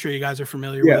I'm sure you guys are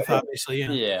familiar with, obviously.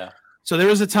 Yeah. So there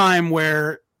was a time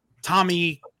where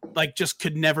Tommy like just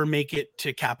could never make it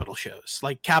to Capitol shows.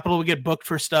 Like, Capitol would get booked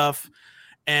for stuff,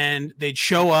 and they'd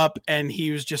show up, and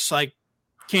he was just like,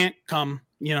 can't come,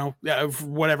 for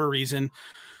whatever reason.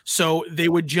 So they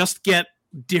would just get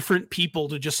different people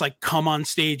to just like come on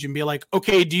stage and be like,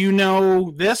 okay, do you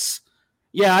know this?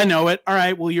 Yeah, I know it. All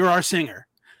right, well, you're our singer.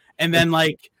 And then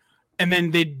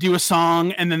they'd do a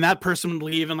song, and then that person would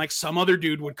leave, and like some other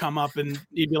dude would come up, and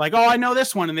he'd be like, oh, I know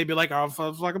this one. And they'd be like,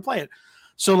 oh, I can play it.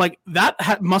 So like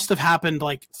that must have happened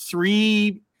like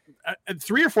 3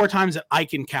 or 4 times that I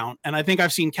can count. And I think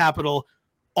I've seen Capitol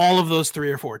all of those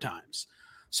 3 or 4 times.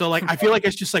 So like, I feel like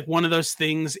it's just like one of those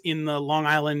things in the Long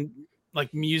Island,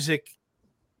 like music,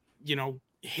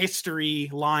 history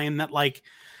line that like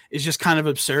is just kind of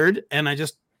absurd. And I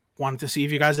just wanted to see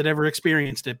if you guys had ever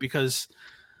experienced it, because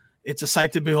it's a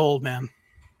sight to behold, man.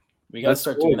 We got to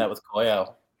start doing that with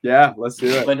Koyo. Yeah, let's do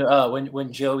it.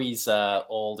 When Joey's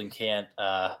old and can't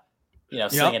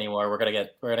sing anymore, we're gonna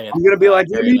get. I'm gonna be like,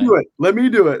 let me do it. Let me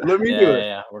do it.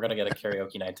 Yeah, we're gonna get a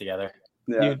karaoke night together.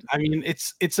 Yeah. Dude, I mean,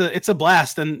 it's a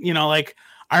blast, and like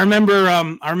I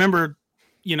remember,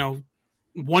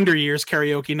 Wonder Years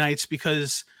karaoke nights,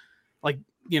 because like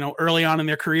early on in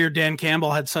their career, Dan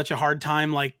Campbell had such a hard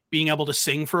time like being able to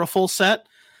sing for a full set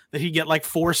that he'd get like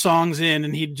 4 songs in,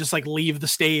 and he'd just like leave the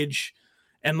stage.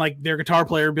 And like their guitar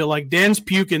player would be like, Dan's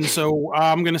puking, so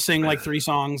I'm going to sing like 3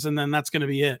 songs, and then that's going to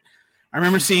be it. I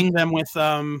remember seeing them with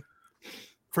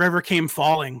Forever Came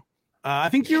Falling. I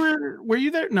think were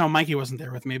you there? No, Mikey wasn't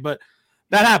there with me, but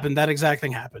that happened. That exact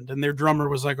thing happened. And their drummer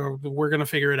was like, oh, we're going to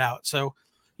figure it out. So,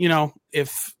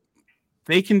 if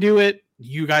they can do it,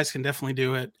 you guys can definitely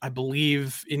do it. I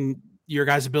believe in your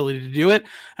guys' ability to do it.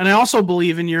 And I also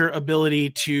believe in your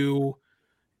ability to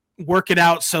work it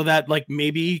out so that like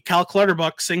maybe Cal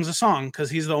Clutterbuck sings a song, because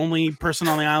he's the only person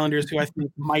on the Islanders who I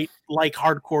think might like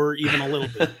hardcore even a little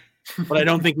bit. But I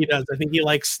don't think he does. I think he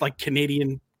likes like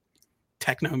Canadian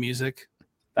techno music.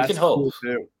 We can hope. Cool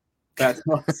too. That's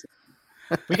awesome.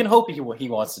 We can hope he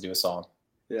wants to do a song.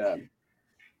 Yeah.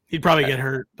 He'd probably get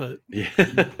hurt, but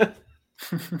Yeah.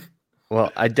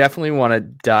 Well, I definitely want to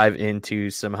dive into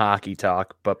some hockey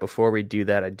talk, but before we do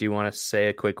that, I do want to say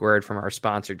a quick word from our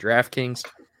sponsor, DraftKings.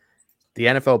 The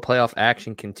NFL playoff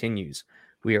action continues.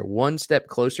 We are one step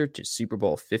closer to Super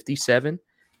Bowl 57,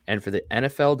 and for the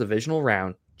NFL divisional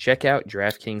round, check out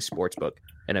DraftKings Sportsbook,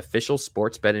 an official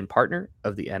sports betting partner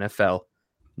of the NFL.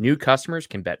 New customers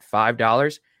can bet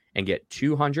 $5 and get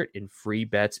 $200 in free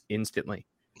bets instantly.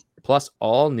 Plus,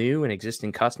 all new and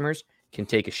existing customers can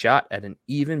take a shot at an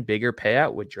even bigger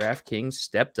payout with DraftKings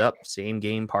stepped-up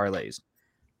same-game parlays.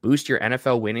 Boost your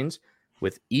NFL winnings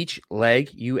with each leg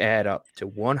you add up to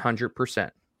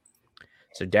 100%.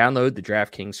 So download the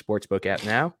DraftKings Sportsbook app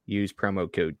now. Use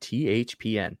promo code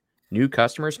THPN. New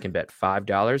customers can bet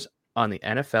 $5 on the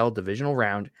NFL divisional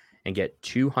round and get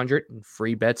 $200 in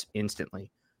free bets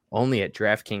instantly. Only at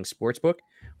DraftKings Sportsbook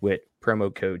with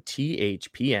promo code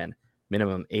THPN.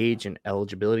 Minimum age and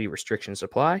eligibility restrictions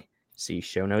apply. See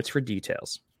show notes for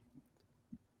details.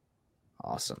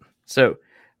 Awesome. So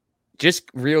just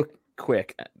real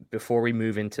quick before we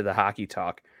move into the hockey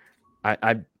talk,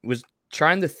 I was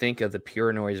trying to think of the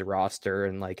Pure Noise roster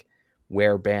and like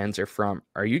where bands are from.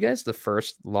 Are you guys the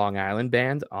first Long Island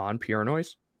band on Pure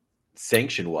Noise?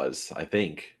 Sanction was, I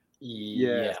think.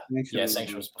 Yeah.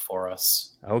 Sanction was before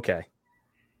us. Okay.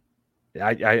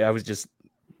 I was just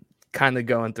kind of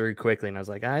going through quickly, and I was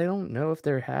like, I don't know if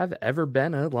there have ever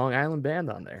been a Long Island band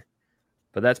on there,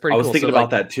 but that's pretty cool. I was thinking about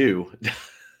that too.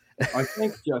 I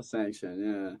think just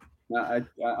Sanction, yeah.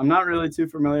 I'm not really too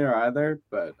familiar either,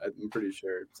 but I'm pretty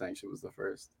sure Sanction was the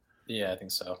first. Yeah, I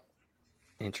think so.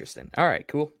 Interesting. All right,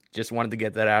 cool. Just wanted to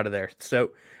get that out of there.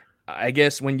 So I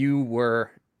guess when you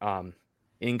were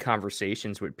in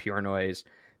conversations with Pure Noise,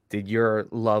 did your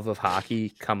love of hockey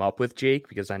come up with Jake?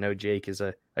 Because I know Jake is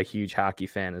a huge hockey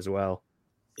fan as well.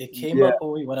 It came up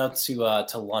when we went out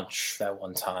to lunch that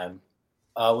one time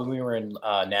when we were in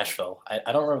Nashville.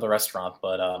 I don't remember the restaurant,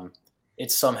 but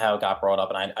it somehow got brought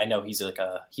up, and I know he's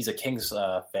a Kings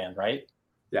fan, right?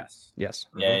 Yes.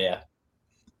 Yeah.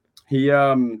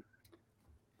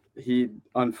 He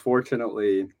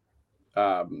unfortunately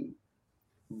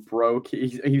broke.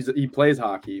 He plays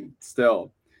hockey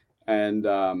still. And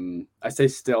I say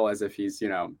still as if he's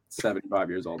 75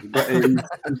 years old, but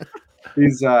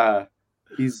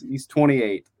he's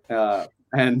 28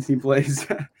 and he plays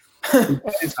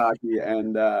hockey,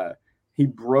 and he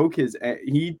broke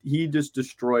he just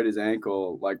destroyed his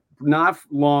ankle like not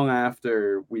long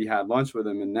after we had lunch with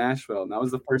him in Nashville, and that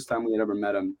was the first time we had ever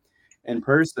met him in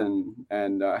person,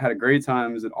 and had a great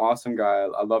time. He's an awesome guy.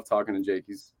 I love talking to Jake.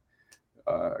 He's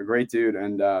a great dude,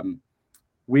 and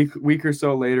week or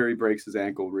so later, he breaks his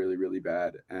ankle really, really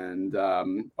bad. And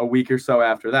a week or so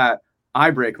after that, I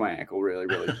break my ankle really,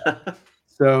 really bad.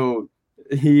 So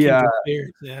he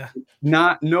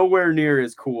not nowhere near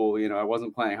as cool. I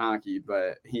wasn't playing hockey,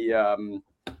 but he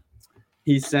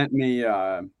sent me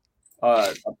a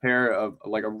pair of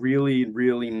like a really,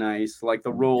 really nice, like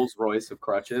the Rolls Royce of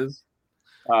crutches.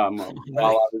 While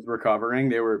I was recovering,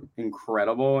 they were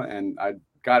incredible, and I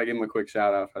got to give him a quick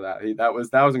shout out for that.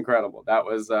 That was incredible. That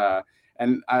was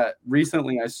and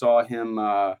recently I saw him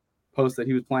post that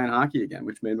he was playing hockey again,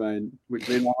 which made my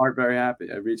heart very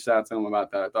happy. I reached out to him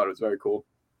about that. I thought it was very cool.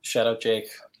 Shout out Jake.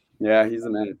 Yeah, he's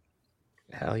the man.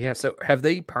 Hell yeah. So have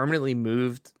they permanently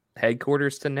moved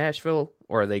headquarters to Nashville,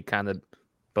 or are they kind of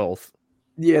both?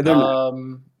 Yeah,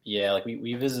 yeah, like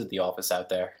we visited the office out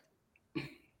there.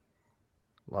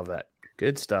 Love that.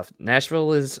 Good stuff.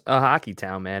 Nashville is a hockey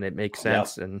town, man. It makes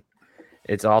sense. Yeah. And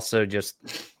it's also just,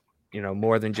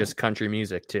 more than just country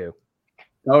music too.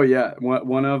 Oh yeah.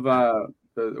 One of a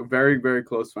very, very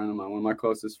close friend of mine, one of my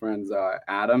closest friends,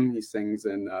 Adam, he sings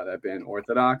in that band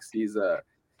Orthodox. He's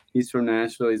from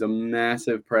Nashville. He's a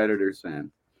massive Predators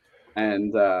fan.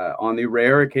 And on the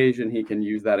rare occasion he can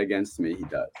use that against me, he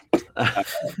does.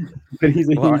 But he's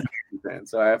a huge fan.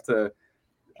 So I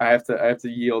have to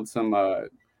yield some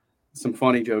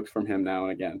funny jokes from him now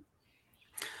and again.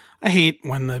 I hate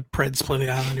when the Preds play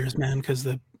the Islanders, man, because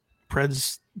the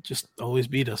Preds just always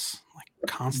beat us. Like,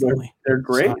 constantly. They're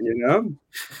great, you know.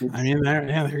 I mean,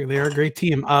 they're a great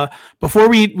team. Before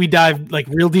we dive like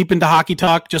real deep into hockey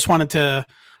talk, just wanted to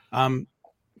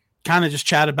kind of just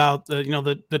chat about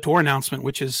the tour announcement,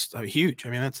 which is huge. I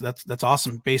mean, that's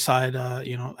awesome. Bayside,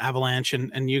 Avalanche,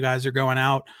 and you guys are going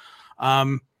out.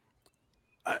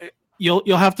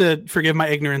 You'll have to forgive my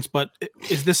ignorance, but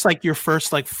is this like your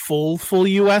first like full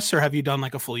US, or have you done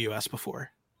like a full US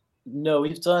before? No,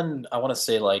 we've done, I want to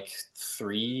say like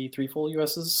three full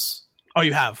USs. Oh,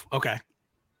 you have? Okay.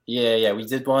 Yeah, we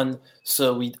did one.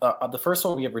 So we the first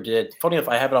one we ever did. Funny enough,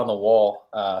 I have it on the wall.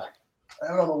 I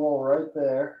have it on the wall right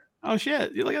there. Oh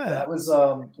shit! You look at that. That was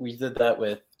we did that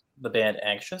with the band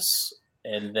Anxious,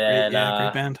 and then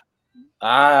great band.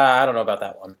 I don't know about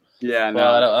that one. Yeah,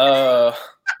 no.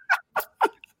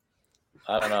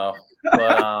 I don't know,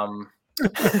 but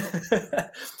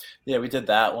yeah, we did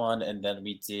that one, and then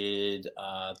we did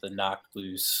the Knock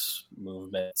Loose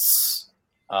movements.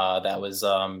 That was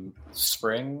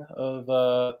spring of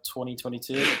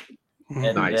 2022,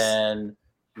 and Nice. then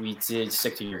we did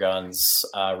Stick to Your Guns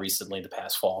recently, the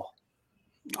past fall.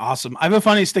 Awesome. I have a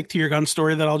funny Stick to Your Guns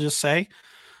story that I'll just say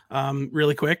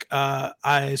really quick.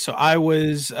 I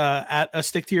was at a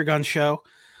Stick to Your Guns show.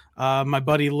 My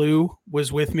buddy Lou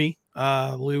was with me.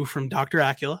 Lou from Dr.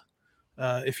 Acula,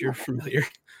 if you're familiar.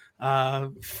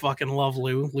 Fucking love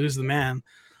Lou. Lou's the man.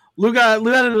 Lou had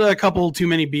a couple too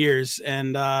many beers,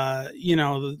 and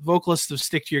the vocalist of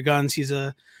Stick to Your Guns, he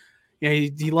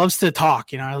loves to talk.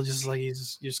 He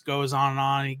just goes on and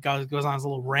on. He goes on his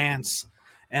little rants,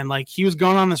 and like he was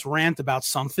going on this rant about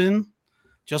something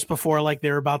just before like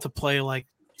they were about to play like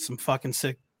some fucking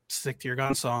Stick to Your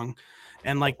Gun song,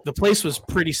 and like the place was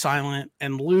pretty silent,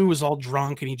 and Lou was all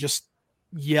drunk, and he just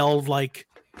yelled like,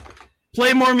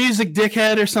 "Play more music,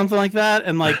 dickhead," or something like that.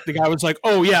 And like the guy was like,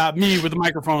 "Oh yeah, me with the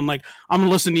microphone. Like I'm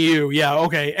gonna listen to you. Yeah,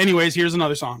 okay. Anyways, here's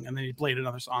another song." And then he played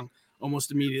another song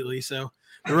almost immediately. So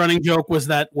the running joke was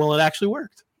that, well, it actually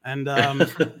worked. And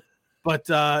but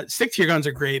Stick to Your Guns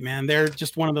are great, man. They're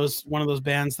just one of those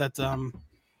bands that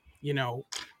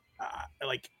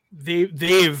like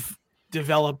they've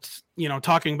developed.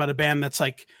 Talking about a band that's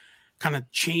like kind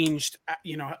of changed,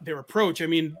 their approach. I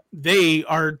mean, they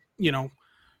are,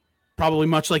 probably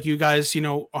much like you guys, a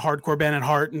hardcore band at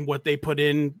heart, and what they put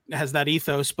in has that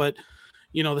ethos. But,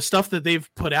 the stuff that they've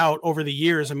put out over the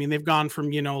years, I mean, they've gone from,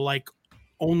 like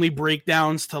only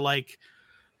breakdowns to like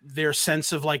their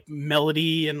sense of like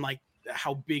melody and like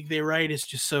how big they write is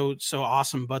just so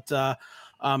awesome. But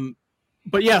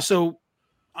yeah, so,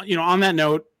 on that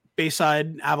note,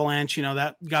 Bayside, Avalanche,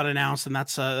 that got announced, and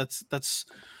that's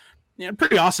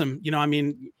pretty awesome. I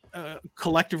mean, a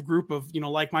collective group of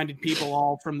like-minded people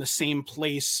all from the same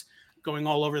place going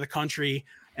all over the country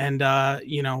and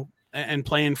and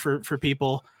playing for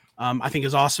people, I think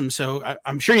is awesome. So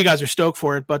I'm sure you guys are stoked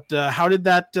for it, but how did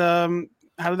that kind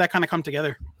of come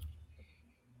together?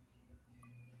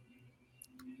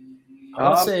 I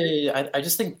want to say I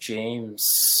just think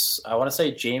James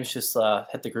just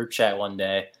hit the group chat one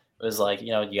day. It was like,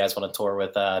 you guys want to tour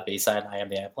with Bayside and I Am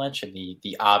the Avalanche? And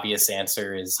the obvious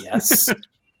answer is yes.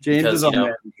 James is our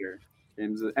manager.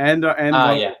 James and one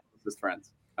of his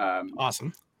friends.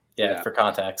 Awesome. Yeah, for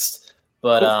context.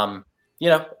 But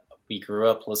we grew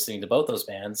up listening to both those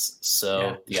bands,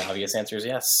 so the obvious answer is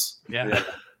yes. Yeah.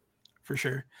 For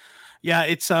sure. Yeah,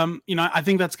 it's I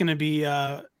think that's going to be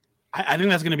I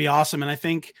think that's going to be awesome, and I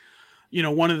think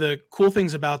one of the cool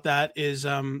things about that is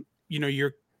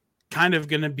you're kind of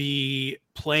going to be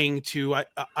playing to,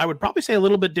 I would probably say, a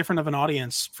little bit different of an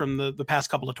audience from the past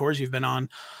couple of tours you've been on.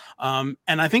 And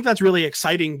I think that's really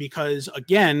exciting because,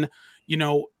 again,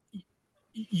 you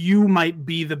might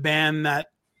be the band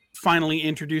that finally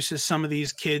introduces some of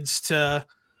these kids to,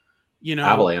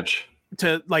 Avalanche,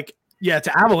 to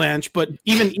Avalanche. But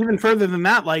even further than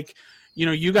that, like,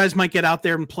 you guys might get out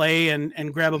there and play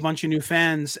and grab a bunch of new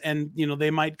fans, and,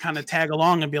 they might kind of tag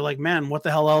along and be like, man, what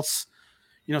the hell else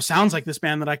sounds like this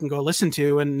band that I can go listen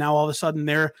to. And now all of a sudden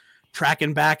they're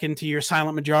tracking back into your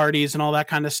Silent Majorities and all that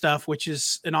kind of stuff, which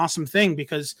is an awesome thing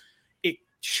because it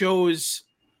shows,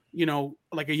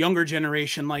 like a younger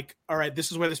generation, like, all right,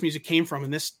 this is where this music came from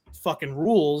and this fucking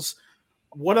rules.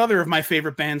 What other of my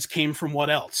favorite bands came from what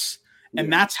else?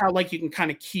 And that's how, like, you can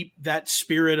kind of keep that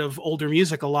spirit of older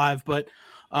music alive. But,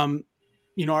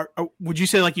 would you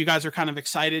say like you guys are kind of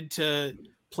excited to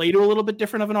play to a little bit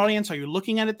different of an audience? Are you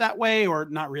looking at it that way or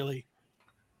not really?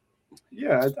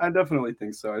 Yeah, I definitely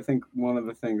think so. I think one of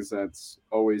the things that's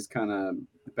always kind of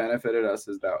benefited us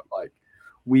is that like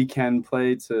we can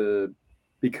play to,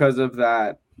 because of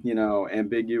that,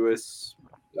 ambiguous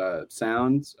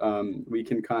sounds, we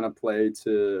can kind of play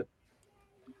to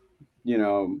you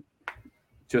know,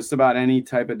 just about any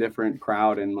type of different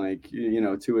crowd and like, you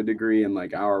know, to a degree in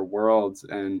like our worlds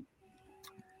and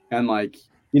like,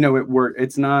 you know,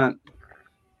 it's not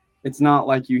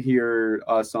like you hear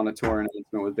us on a tour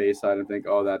announcement with Bayside and think,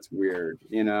 oh, that's weird,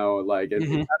 you know, like it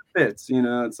kind of fits, you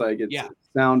know, it's like it's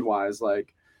sound wise,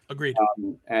 like agreed.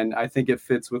 And I think it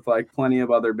fits with like plenty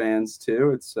of other bands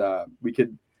too. It's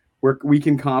we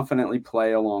can confidently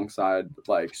play alongside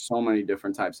like so many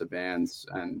different types of bands,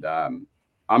 and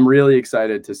I'm really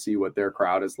excited to see what their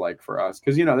crowd is like for us,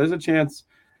 because you know there's a chance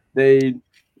that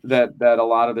a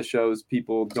lot of the shows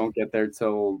people don't get there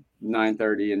till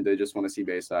 9:30 and they just want to see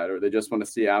Bayside, or they just want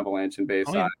to see Avalanche and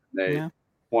Bayside. They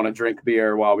want to drink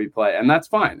beer while we play, and that's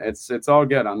fine. It's all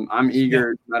good. I'm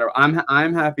eager.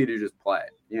 I'm happy to just play.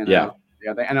 You know,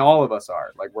 and all of us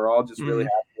are like we're all just really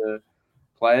happy to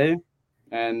play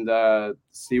and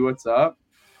see what's up,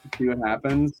 see what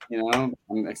happens. You know,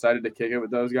 I'm excited to kick it with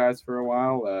those guys for a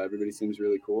while. Everybody seems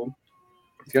really cool.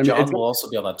 John will also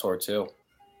be on that tour too.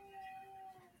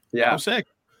 Yeah. Oh, sick.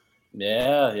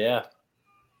 Yeah.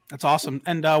 That's awesome.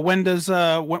 And when does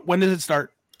it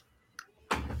start?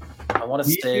 I want to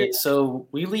say so.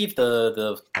 We leave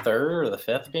the 3rd or the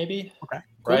 5th, maybe. Okay.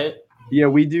 Cool. Right. Yeah,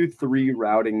 we do 3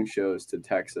 routing shows to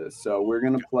Texas. So we're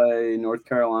gonna play North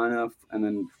Carolina and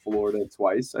then Florida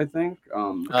twice, I think.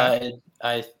 I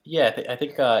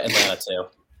think Atlanta too.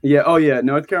 Yeah. Oh yeah,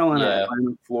 North Carolina,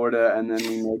 Atlanta, Florida, and then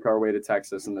we make our way to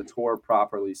Texas, and the tour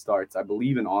properly starts, I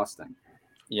believe, in Austin.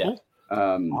 Yeah.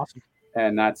 Cool. Awesome.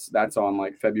 And that's on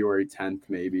like February 10th,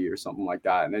 maybe, or something like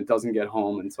that. And it doesn't get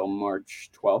home until March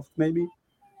 12th, maybe.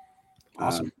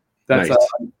 Awesome. That's nice.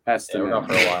 an estimate. Yeah, we're gone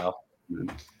for a while.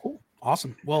 Cool.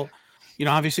 Awesome. Well, you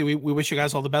know, obviously we wish you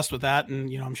guys all the best with that. And,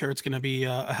 you know, I'm sure it's going to be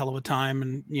a hell of a time.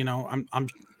 And, you know,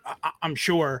 I'm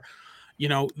sure, you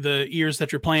know, the ears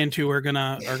that you're playing to are going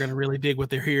to really dig what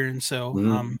they're hearing. So,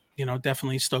 you know,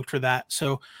 definitely stoked for that.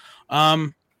 So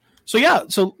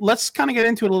let's kind of get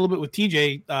into it a little bit with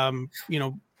TJ. You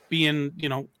know, being, you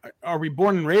know, are we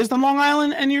born and raised on Long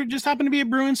Island and you just happen to be a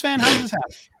Bruins fan? How does this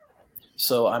happen?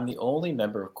 So I'm the only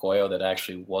member of Koyo that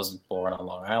actually wasn't born on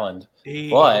Long Island.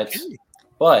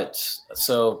 But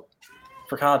so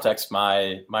for context,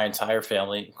 my entire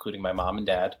family, including my mom and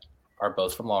dad, are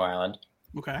both from Long Island.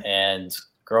 Okay. And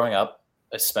growing up,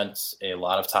 I spent a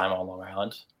lot of time on Long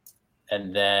Island.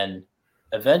 And then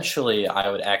eventually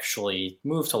I would actually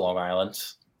move to Long Island.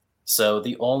 So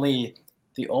the only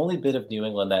bit of New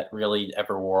England that really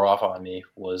ever wore off on me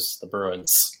was the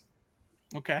Bruins.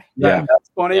 Okay. Yeah. That's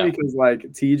funny because like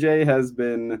TJ has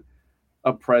been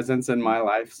a presence in my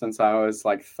life since I was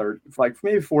like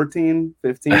maybe 14,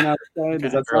 15, I would say.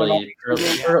 Does that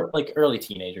early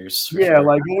teenagers? Yeah, sure.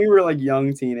 Like when we were like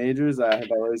young teenagers, I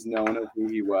had always known of who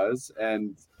he was.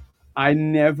 And I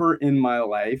never in my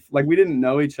life, like we didn't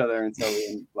know each other until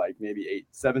we were like maybe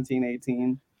 17,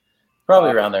 18.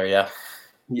 Probably around there, yeah.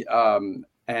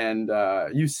 And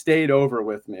you stayed over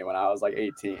with me when I was like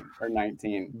 18 or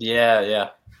 19. Yeah.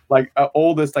 Like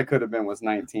oldest I could have been was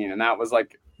 19, and that was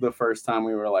like the first time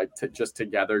we were like just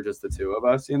together, just the two of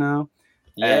us, you know.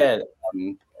 Yeah.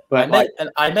 But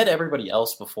I met everybody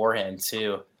else beforehand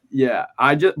too. Yeah,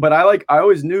 I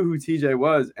always knew who TJ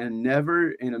was, and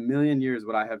never in a million years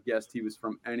would I have guessed he was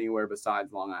from anywhere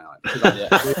besides Long Island. Because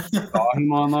I saw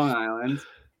him on Long Island.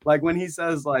 Like when he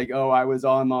says like, "Oh, I was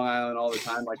on Long Island all the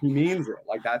time," like he means it.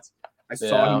 Like I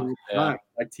saw him all the time.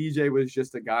 Like TJ was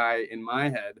just a guy in my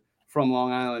head from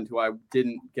Long Island who I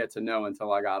didn't get to know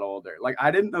until I got older. Like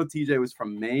I didn't know TJ was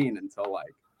from Maine until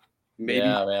like maybe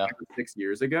 6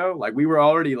 years ago. Like we were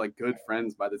already like good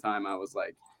friends by the time I was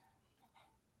like,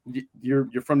 you're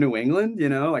from New England, you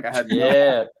know? Like I had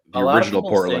the original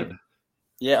Portland.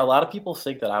 A lot of people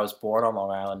think that I was born on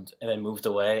Long Island and then moved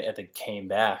away and then came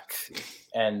back,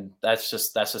 and that's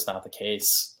just not the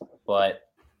case. But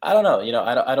I don't know, you know,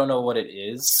 I don't know what it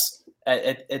is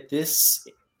at this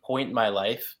point in my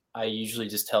life. I usually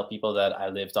just tell people that I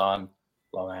lived on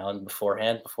Long Island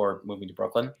beforehand, before moving to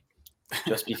Brooklyn,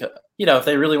 just because, you know, if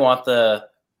they really want the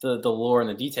lore and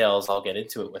the details, I'll get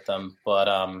into it with them. But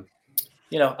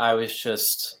you know, I was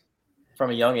just from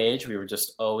a young age, we were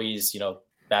just always, you know,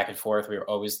 back and forth. We were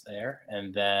always there.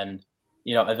 And then,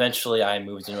 you know, eventually I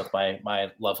moved in with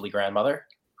my lovely grandmother,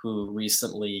 who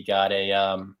recently got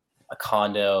a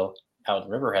condo out in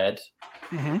Riverhead.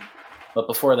 Mm-hmm. But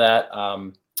before that,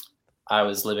 I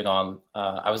was living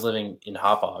in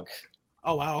Hauppauge.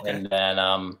 Oh wow! Okay. And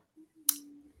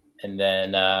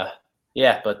then,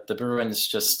 but the Bruins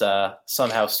just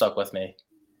somehow stuck with me.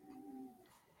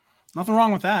 Nothing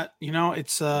wrong with that, you know.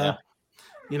 It's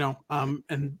you know,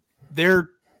 and they're,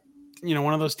 you know,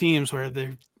 one of those teams where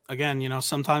they're again,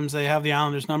 sometimes they have the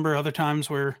Islanders number. Other times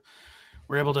we're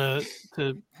able to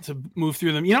move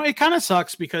through them. It kind of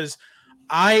sucks because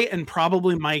I and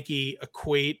probably Mikey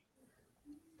equate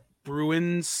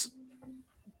Bruins,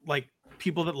 like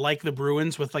people that like the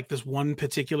Bruins, with like this one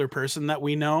particular person that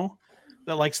we know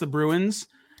that likes the Bruins.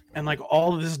 And like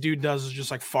all this dude does is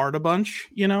just like fart a bunch,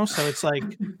 so it's like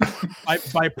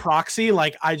by proxy,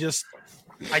 like I just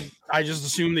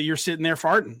assume that you're sitting there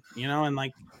farting,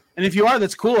 and if you are,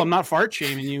 that's cool. I'm not fart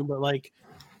shaming you, but like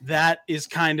that is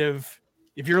kind of,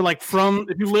 if you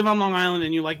live on Long Island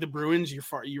and you like the Bruins, you're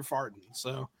farting.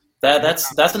 So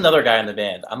that's another guy in the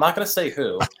band. I'm not going to say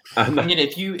who. I mean,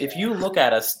 if you look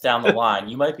at us down the line,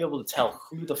 you might be able to tell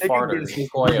who the farter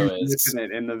Koyo is.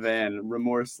 In the van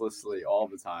remorselessly all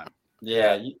the time.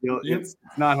 Yeah, it's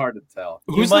not hard to tell.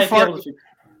 Who's the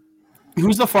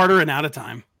farter and out of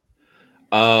time?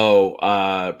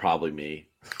 Oh, probably me.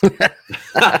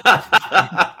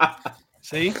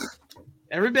 See,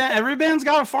 every band's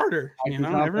got a farter.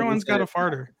 Everyone's got a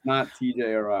farter. Not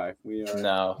TJ or I. We are.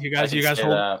 No, you guys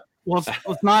hold. That. Well,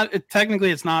 it's not.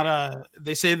 Technically, it's not.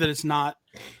 They say that it's not,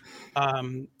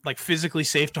 like physically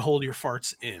safe to hold your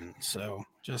farts in. So,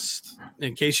 just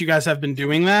in case you guys have been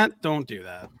doing that, don't do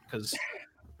that because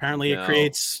apparently it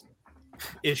creates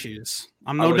issues.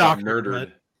 I'm no doctor.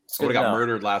 I would have got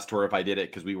murdered last tour if I did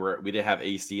it because we didn't have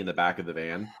AC in the back of the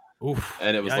van. Oof,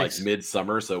 and it was like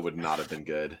midsummer, so it would not have been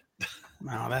good.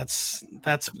 No, that's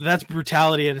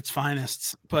brutality at its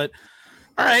finest. But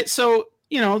all right, so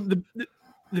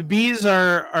the bees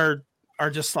are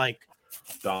just like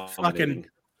fucking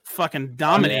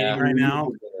dominating right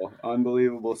now.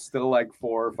 Unbelievable. Still like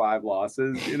 4 or 5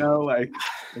 losses. Like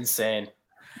insane.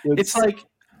 It's like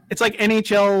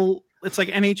NHL. It's like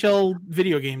NHL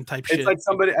video game type shit. It's like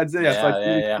somebody. I'd say it's like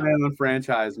playing on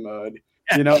franchise mode.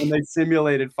 And they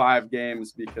simulated 5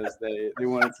 games because they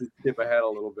wanted to skip ahead a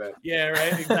little bit. Yeah,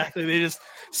 right. Exactly. They just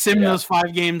simmed those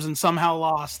 5 games and somehow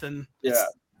lost. And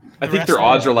I think their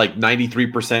odds are like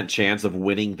 93% chance of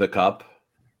winning the cup.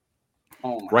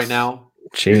 Right now.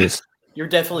 Jeez. You're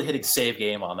definitely hitting save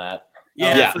game on that.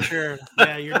 Yeah, for sure.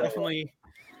 Yeah, you're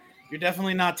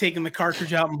definitely not taking the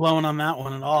cartridge out and blowing on that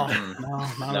one at all. No,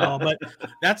 not at all. But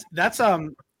that's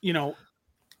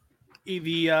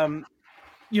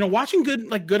watching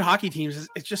good hockey teams,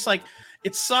 it's just like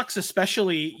it sucks,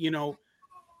 especially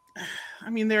I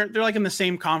mean they're like in the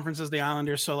same conference as the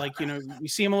Islanders, so like we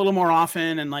see them a little more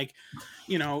often, and like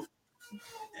you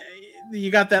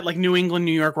got that like New England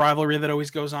New York rivalry that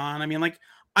always goes on. I mean, like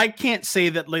I can't say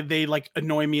that they like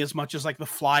annoy me as much as like the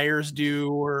Flyers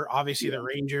do, or obviously the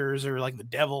Rangers or like the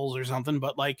Devils or something,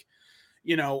 but like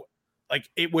like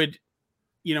it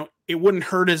wouldn't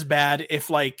hurt as bad if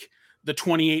like the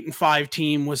 28-5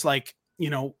 team was like,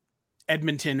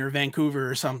 Edmonton or Vancouver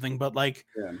or something, but like,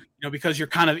 because you're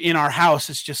kind of in our house,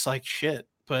 it's just like shit.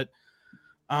 But,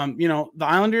 the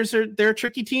Islanders they're a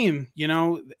tricky team.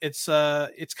 It's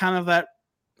kind of that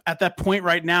at that point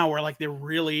right now where like they're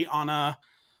really on a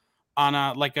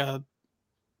like a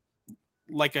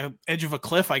edge of a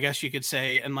cliff, I guess you could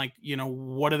say. And like,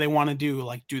 what do they want to do?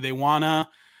 Like, do they want to,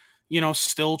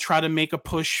 still try to make a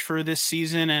push for this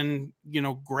season and,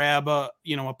 grab a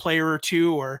player or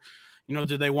two, or,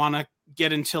 do they want to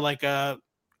get into like a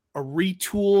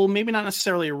retool, maybe not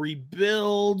necessarily a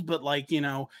rebuild, but like,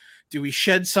 do we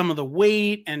shed some of the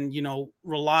weight and,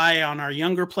 rely on our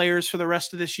younger players for the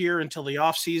rest of this year until the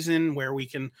off season where we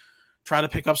can try to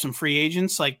pick up some free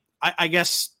agents? Like, I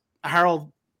guess,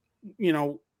 Harold,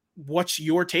 what's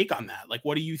your take on that? Like,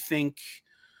 what do you think,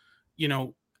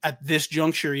 at this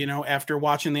juncture, after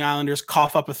watching the Islanders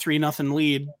cough up a 3-0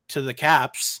 lead to the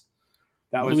Caps?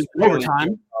 That was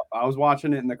overtime. I was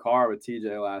watching it in the car with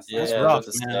TJ last night. Yeah, rough, he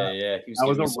was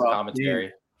giving me some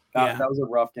commentary. That was a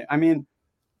rough game. I mean,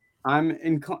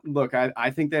 look, I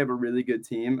think they have a really good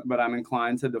team, but I'm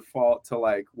inclined to default to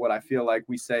like what I feel like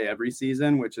we say every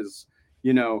season, which is,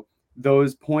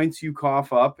 those points you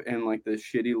cough up and like the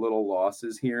shitty little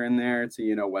losses here and there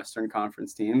to, Western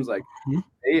Conference teams, like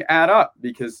they add up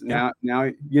because now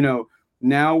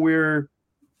we're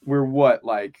what,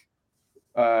 like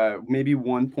maybe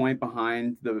 1 point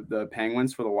behind the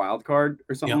Penguins for the wild card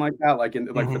or something like that. Like for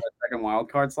the second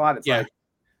wild card slot, it's like,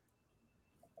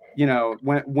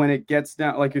 when it gets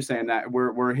down, like you're saying, that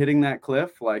we're hitting that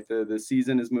cliff, like the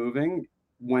season is moving.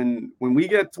 When we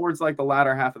get towards like the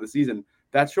latter half of the season,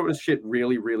 that sort of shit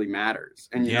really, really matters.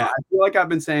 And, I feel like I've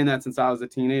been saying that since I was a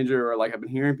teenager, or like I've been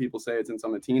hearing people say it since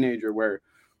I'm a teenager, where,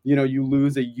 you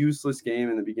lose a useless game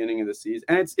in the beginning of the season.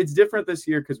 And it's different this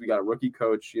year because we got a rookie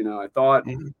coach. I thought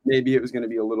maybe it was going to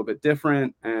be a little bit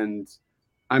different. And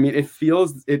I mean, it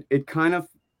feels, it kind of,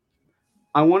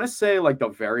 I want to say like the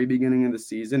very beginning of the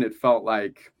season, it felt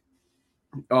like,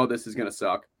 oh, this is gonna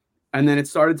suck. And then it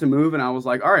started to move, and I was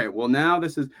like, all right, well, now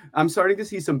I'm starting to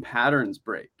see some patterns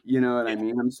break. You know what I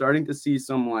mean? I'm starting to see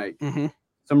some like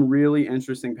some really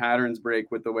interesting patterns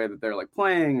break with the way that they're like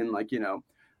playing, and like, you know,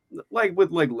 like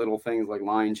with like little things like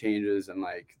line changes and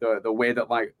like the way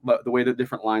that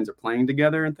different lines are playing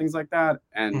together and things like that.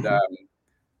 And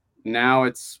now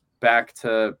it's back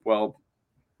to, well,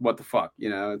 what the fuck, you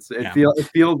know? It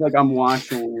feels like I'm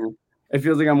watching. It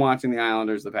feels like I'm watching the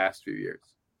Islanders the past few years.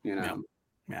 You know.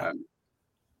 Yeah.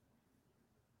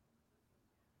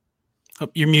 Oh,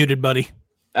 you're muted, buddy.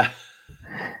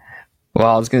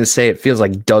 Well, I was going to say it feels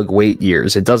like Doug Waite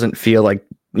years. It doesn't feel like,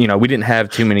 you know, we didn't have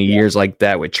too many years like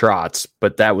that with Trotz,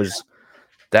 but that was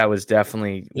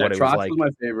definitely what it Trotz was like.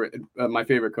 Was my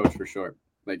favorite coach for sure.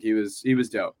 Like he was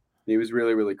dope. He was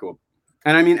really, really cool.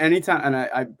 And I mean, anytime, and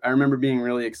I remember being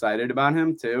really excited about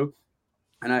him too.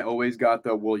 And I always got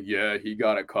he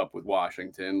got a cup with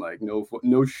Washington. Like,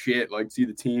 no shit. Like, see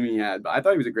the team he had. But I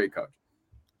thought he was a great coach.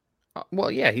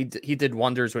 Well, yeah, he did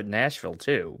wonders with Nashville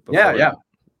too. Yeah.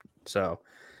 So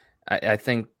I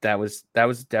think that was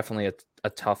definitely a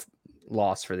tough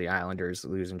loss for the Islanders,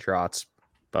 losing Trotz.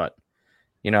 But,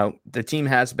 you know, the team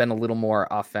has been a little more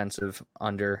offensive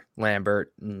under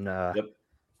Lambert. And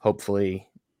hopefully,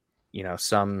 you know,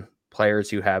 some players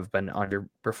who have been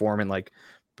underperforming, like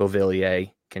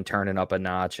Beauvillier, can turn it up a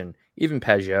notch, and even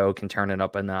Peugeot can turn it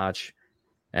up a notch.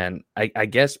 And I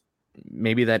guess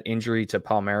maybe that injury to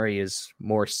Palmieri is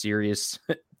more serious,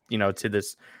 you know, to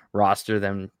this roster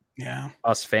than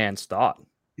us fans thought.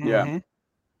 Yeah.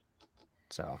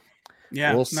 So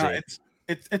we'll see.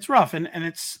 It's rough, and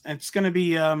it's going to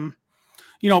be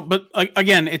you know, but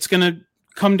again, it's going to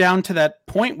come down to that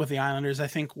point with the Islanders. I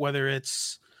think whether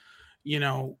it's, you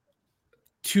know,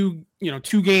 two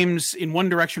games in one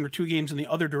direction or 2 games in the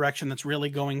other direction, that's really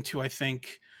going to, I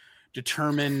think,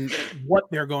 determine what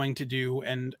they're going to do.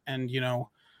 And you know,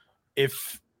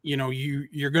 if, you know,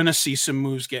 you're going to see some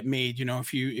moves get made, you know,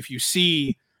 if you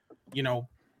see, you know,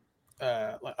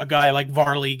 a guy like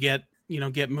Varley get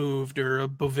moved, or a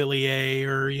Beauvillier,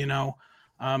 or, you know,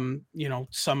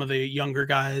 some of the younger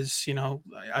guys, you know,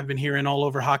 I've been hearing all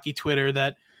over hockey Twitter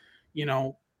that, you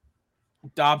know,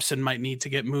 Dobson might need to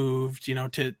get moved, you know,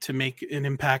 to make an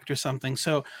impact or something.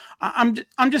 So I'm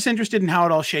just interested in how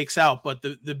it all shakes out. But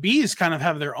the Bees kind of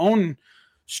have their own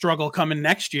struggle coming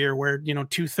next year, where, you know,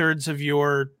 2/3 of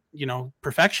your, you know,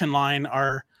 perfection line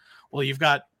are, well, you've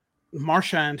got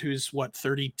Marchand, who's what,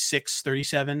 36,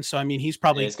 37. So, I mean, he's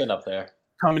probably he's getting up there,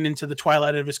 coming into the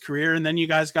twilight of his career. And then you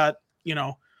guys got, you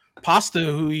know, Pasta,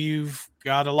 who you've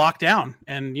got to lock down.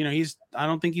 And, you know, I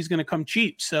don't think he's going to come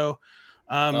cheap. So,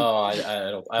 I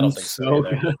don't think so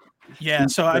either. Yeah,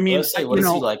 so I mean, what is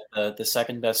he, like the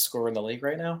second best scorer in the league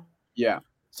right now? Yeah,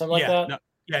 something like that. No,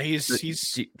 yeah, he's.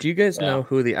 Do you guys know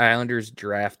who the Islanders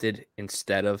drafted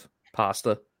instead of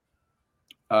Pasta?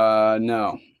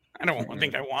 No, I don't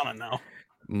think I want to know.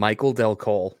 Michael Del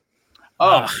Cole.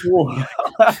 Oh,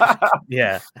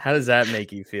 yeah. How does that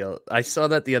make you feel? I saw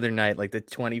that the other night, like the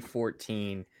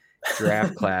 2014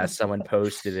 draft class. Someone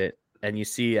posted it. And you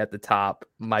see at the top,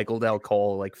 Michael Del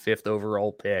Cole, like 5th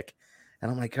overall pick.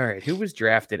 And I'm like, all right, who was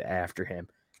drafted after him?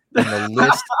 And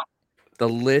the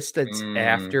list that's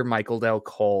after Michael Del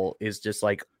Cole is just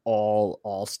like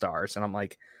all stars. And I'm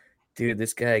like, dude,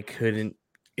 this guy couldn't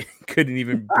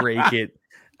even break it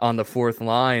on the 4th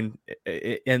line.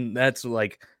 And that's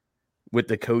like with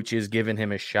the coaches giving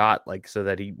him a shot, like, so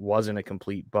that he wasn't a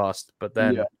complete bust. But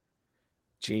then,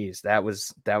 geez, that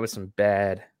was some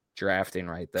bad drafting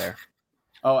right there.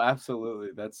 Oh, absolutely.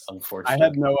 That's unfortunate. I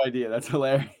had no idea. That's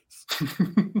hilarious.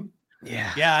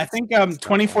 Yeah. I think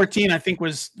 2014, I think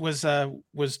was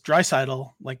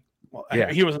Draisaitl. Like, well,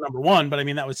 he was a number 1, but I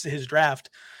mean, that was his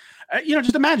draft. You know,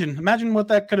 just imagine what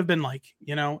that could have been like.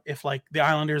 You know, if like the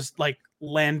Islanders like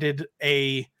landed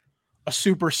a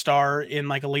superstar in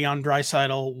like a Leon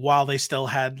Draisaitl while they still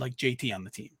had like JT on the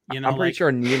team. You know, I'm pretty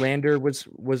sure Nylander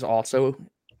was also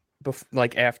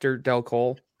like after Del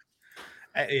Cole.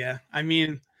 Yeah, I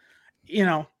mean, you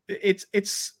know, it's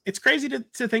crazy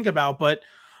to think about, but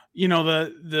you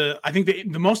know, I think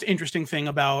the most interesting thing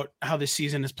about how this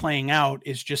season is playing out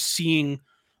is just seeing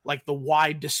like the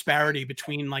wide disparity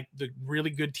between like the really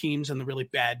good teams and the really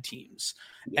bad teams.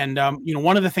 Yeah. And you know,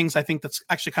 one of the things I think that's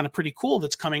actually kind of pretty cool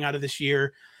that's coming out of this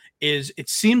year is it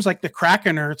seems like the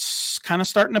Kraken are kind of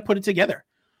starting to put it together.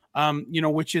 You know,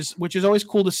 which is always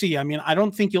cool to see. I mean, I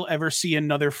don't think you'll ever see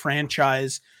another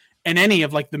franchise in any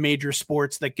of like the major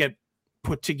sports that get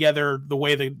put together the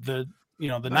way the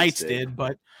the Knights did,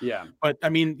 but yeah. But I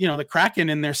mean, the Kraken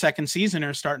in their second season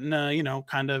are starting to,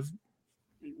 kind of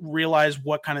realize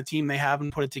what kind of team they have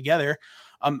and put it together.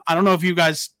 I don't know if you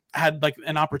guys had like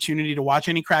an opportunity to watch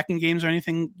any Kraken games or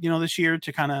anything, this year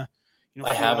to kind of,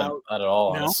 I haven't out. at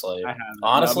all, No? honestly. I haven't.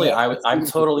 Honestly, No, I'm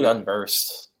totally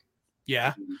unversed.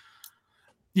 Yeah.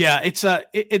 Yeah, it's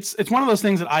one of those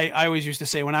things that I always used to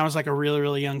say when I was like a really,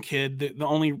 really young kid. The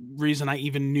only reason I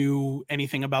even knew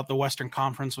anything about the Western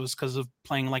Conference was because of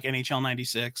playing like NHL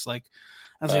 96. Like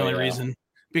that's the only reason.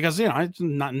 Because I'm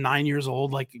not 9 years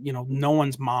old. Like no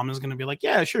one's mom is going to be like,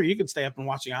 yeah, sure, you can stay up and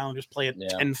watch the Islanders play at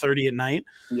 10:30 at night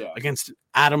against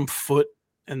Adam Foote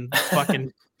and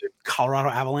fucking Colorado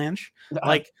Avalanche.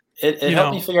 Like it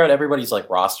helped me figure out everybody's like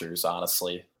rosters,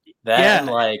 honestly. And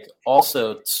like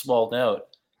also small note.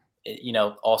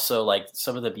 Also like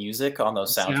some of the music on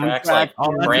those soundtracks, like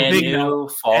brand new.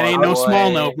 It ain't no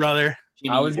small note, brother.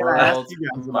 I was going to ask you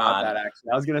guys about that. Actually,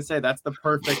 I was going to say that's the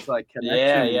perfect like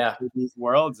connection to these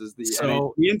worlds. Is me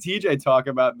and TJ talk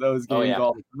about those games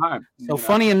all the time. So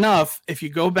funny enough, if you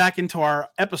go back into our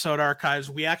episode archives,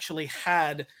 we actually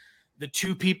had the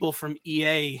two people from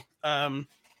EA,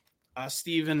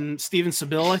 Steven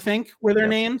Sibyl, I think, were their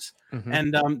names,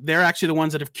 and they're actually the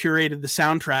ones that have curated the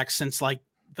soundtrack since like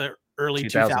the early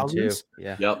 2000s.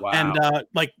 Yeah. Yep. Wow. And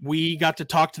like we got to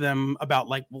talk to them about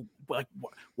like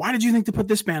why did you think to put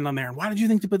this band on there, and why did you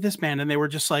think to put this band? And they were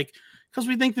just like, because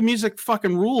we think the music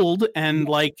fucking ruled, and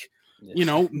like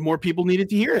more people needed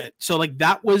to hear it. So like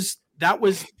that was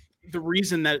the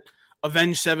reason that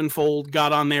Avenged Sevenfold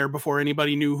got on there before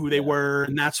anybody knew who they were,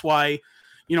 and that's why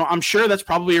I'm sure that's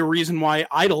probably a reason why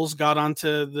Idols got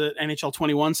onto the NHL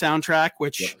 21 soundtrack,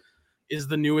 which is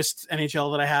the newest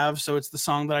NHL that I have. So it's the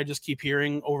song that I just keep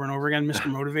hearing over and over again,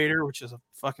 Mr. Motivator, which is a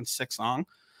fucking sick song.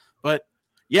 But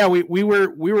yeah, we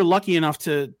were lucky enough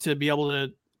to be able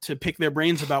to pick their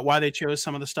brains about why they chose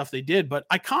some of the stuff they did. But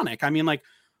iconic, I mean, like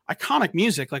iconic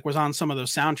music, like was on some of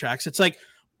those soundtracks. It's like,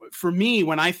 for me,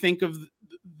 when I think of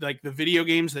like the video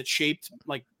games that shaped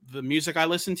like the music I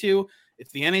listen to,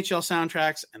 it's the NHL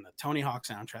soundtracks and the Tony Hawk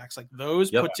soundtracks, like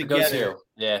those put together.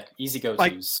 Yeah, easy go-tos.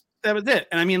 Like, that was it.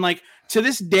 And I mean, like to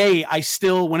this day, I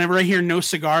still, whenever I hear No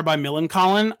Cigar by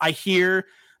Millencolin, I hear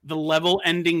the level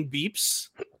ending beeps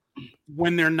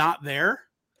when they're not there.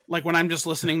 Like when I'm just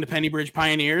listening to Pennybridge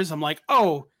Pioneers, I'm like,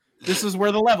 oh, this is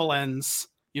where the level ends,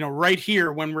 right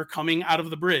here when we're coming out of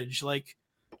the bridge. Like,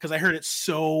 because I heard it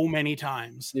so many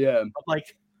times. Yeah. But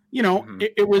like,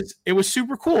 it was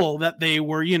super cool that they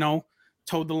were,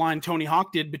 towed the line Tony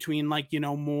Hawk did between like,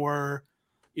 more,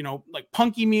 like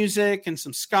punky music and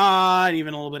some ska and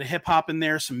even a little bit of hip hop in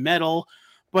there, some metal.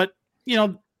 But,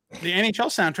 the NHL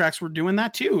soundtracks were doing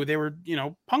that too. They were,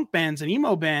 punk bands and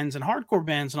emo bands and hardcore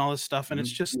bands and all this stuff. And it's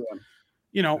just,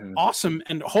 awesome.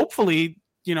 And hopefully,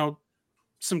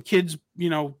 some kids,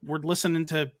 were listening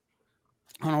to,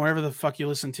 I don't know, whatever the fuck you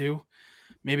listen to.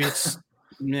 Maybe it's,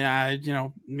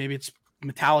 maybe it's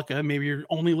Metallica. Maybe you're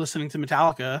only listening to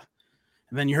Metallica.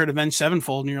 And then you heard Avenged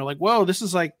Sevenfold and you're like, whoa, this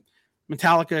is like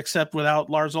Metallica except without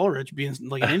Lars Ulrich being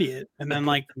like an idiot. And then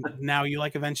like now you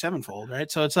like Avenged Sevenfold,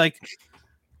 right? So it's like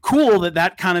cool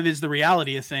that kind of is the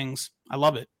reality of things. I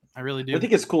love it. I really do. I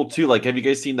think it's cool too. Like, have you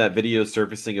guys seen that video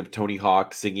surfacing of Tony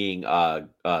Hawk singing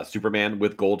Superman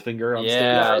with Goldfinger on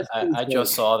stage? I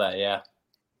just saw that. Yeah.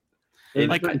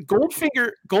 Like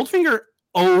Goldfinger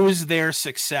owes their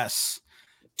success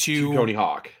to Tony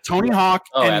Hawk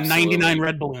and 99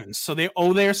 Red Balloons. So they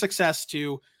owe their success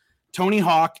to Tony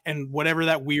Hawk and whatever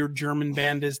that weird German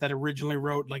band is that originally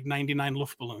wrote like 99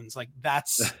 Luftballons. Like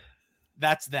that's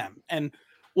them. And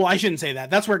well, I shouldn't say that.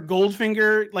 That's where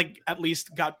Goldfinger like at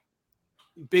least got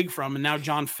big from. And now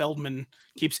John Feldman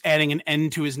keeps adding an N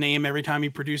to his name every time he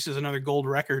produces another gold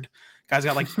record. Guy's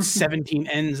got like 17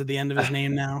 N's at the end of his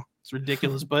name now. It's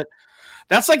ridiculous. But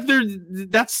that's like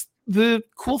that's the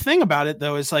cool thing about it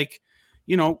though, is like,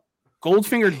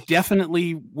 Goldfinger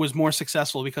definitely was more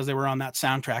successful because they were on that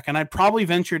soundtrack. And I'd probably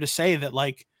venture to say that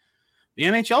like the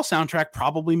NHL soundtrack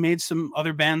probably made some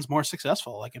other bands more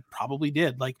successful. Like it probably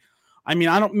did. Like, I mean,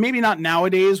 maybe not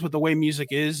nowadays with the way music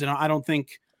is. And I don't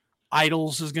think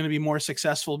Idols is going to be more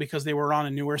successful because they were on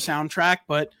a newer soundtrack,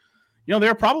 but there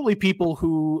are probably people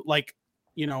who like,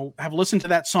 have listened to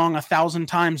that song 1,000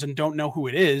 times and don't know who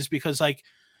it is because like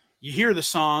you hear the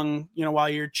song, while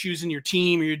you're choosing your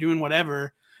team or you're doing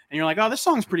whatever. And you're like, oh, this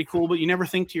song's pretty cool, but you never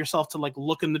think to yourself to like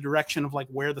look in the direction of like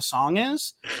where the song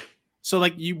is. So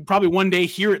like you probably one day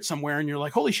hear it somewhere and you're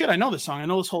like, holy shit, I know this song. I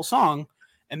know this whole song.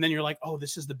 And then you're like, oh,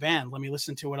 this is the band. Let me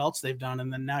listen to what else they've done.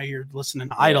 And then now you're listening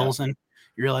to Idols and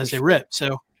you realize they rip.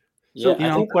 So So,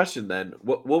 I think question then: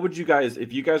 what would you guys,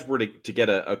 if you guys were to get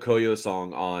a Koyo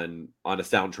song on a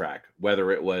soundtrack,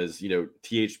 whether it was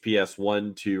THPS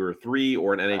 1, 2, or 3,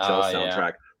 or an NHL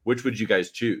soundtrack, which would you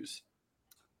guys choose?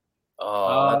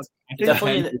 That's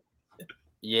definitely.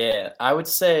 Yeah, I would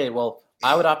say. Well,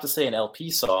 I would opt to say an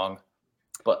LP song,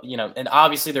 but and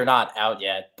obviously they're not out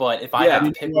yet. But if I had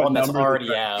to pick one that's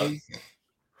already out,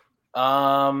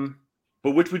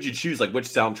 but which would you choose? Like which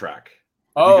soundtrack?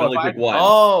 Oh, you can only pick one.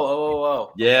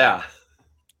 Oh. Yeah.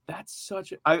 That's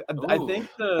such. I think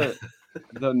the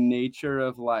nature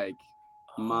of like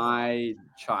my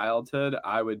childhood,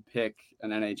 I would pick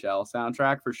an NHL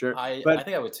soundtrack for sure. I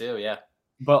think I would too. Yeah.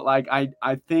 But like I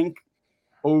think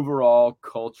overall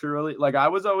culturally, like I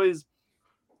was always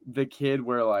the kid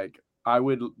where like I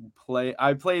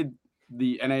played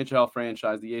the NHL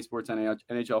franchise, the EA Sports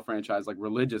NHL franchise, like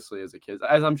religiously as a kid,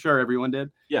 as I'm sure everyone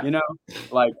did. Yeah.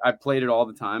 Like I played it all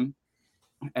the time.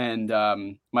 And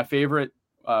my favorite,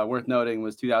 worth noting,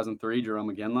 was 2003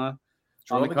 Jarome Iginla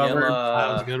on the cover.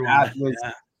 That was a good one.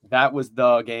 That was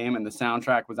the game, and the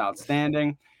soundtrack was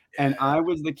outstanding. And I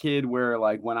was the kid where,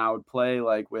 like, when I would play,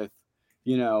 like, with,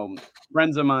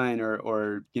 friends of mine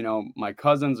or my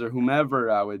cousins or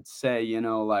whomever, I would say,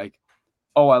 like,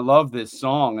 oh, I love this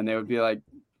song. And they would be like,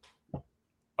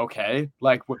 okay,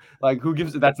 like who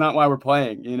gives it? That's not why we're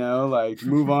playing, like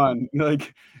move on,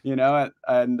 like,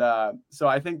 and so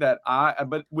I think that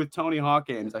but with Tony Hawk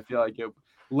games, I feel like it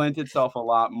lent itself a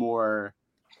lot more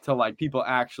to like people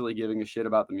actually giving a shit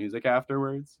about the music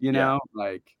afterwards,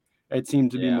 like it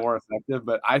seemed to be more effective.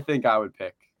 But I think I would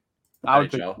pick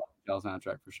NHL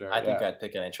soundtrack for sure. I think I'd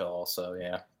pick NHL also.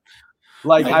 Yeah.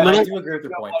 Like I do agree with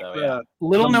your point though. Yeah.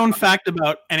 Little known fact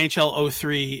about NHL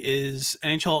 03 is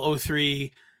NHL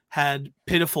 03 had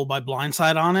Pitiful by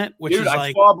Blindside on it, which is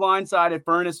I saw Blindside at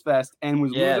Furnace Fest and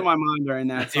was losing my mind during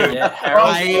that. Dude,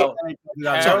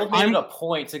 Harold made it a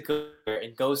point to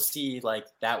go see like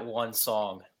that one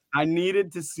song. I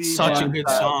needed to see such a good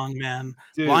song, man.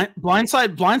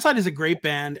 Blindside is a great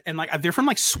band, and like they're from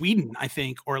like Sweden, I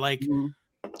think, or like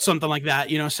something like that.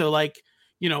 So like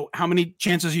how many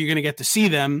chances are you going to get to see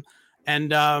them?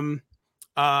 And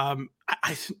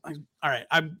all right,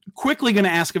 I'm quickly going to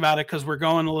ask about it because we're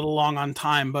going a little long on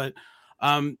time, but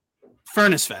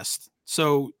Furnace Fest.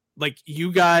 So like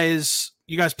you guys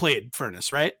played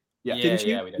Furnace, right? Yeah. Didn't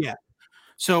you? Yeah, we did. Yeah.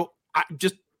 So I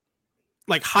just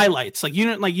like highlights, like you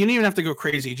didn't even have to go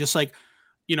crazy. Just like,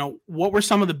 what were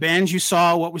some of the bands you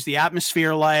saw? What was the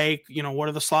atmosphere like? What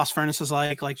are the Sloss Furnaces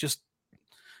like? Like just,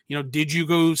 did you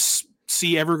go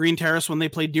see Evergreen Terrace when they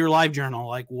played Dear Live Journal?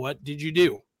 Like what did you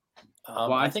do?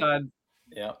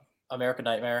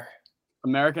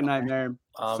 American Nightmare,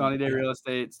 Sunny Day Real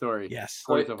Estate Story. Yes.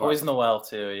 Poison the Well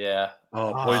too. Yeah.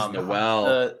 Oh, Poison the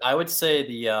Well. I would say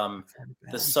the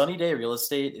Sunny Day Real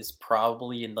Estate is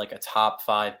probably in like a top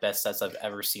 5 best sets I've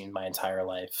ever seen in my entire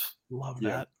life. Love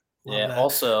that.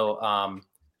 Also,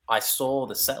 I stole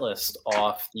the set list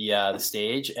off the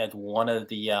stage, and one of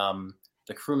the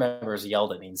crew members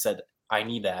yelled at me and said, "I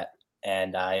need that,"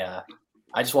 and I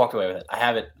just walked away with it. I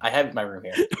have it in my room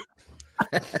here.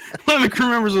 One of the crew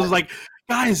members was like,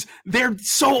 guys, they're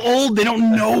so old, they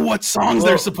don't know what songs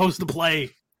they're supposed to play.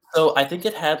 So I think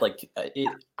it had like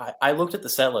I looked at the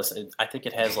set list, and I think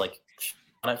it has like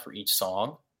on it for each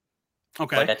song.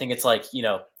 Okay. Like I think it's like,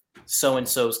 so and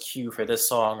so's cue for this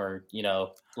song, or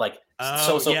like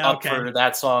so up for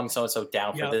that song, so and so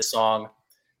down for this song.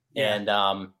 Yeah.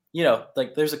 And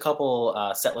like there's a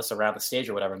couple set lists around the stage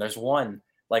or whatever, and there's one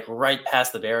like right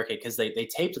past the barricade because they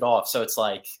taped it off, so it's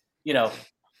like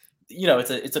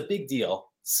it's a big deal.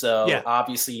 So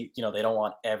obviously, they don't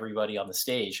want everybody on the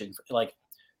stage, and like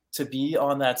to be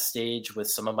on that stage with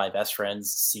some of my best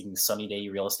friends singing Sunny Day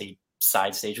Real Estate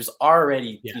side stage was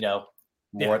already,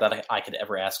 more than I could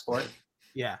ever ask for.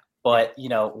 Yeah. But,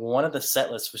 one of the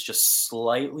set lists was just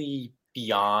slightly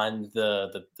beyond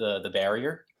the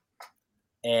barrier.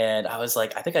 And I was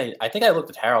like, I think I looked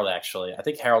at Harold actually. I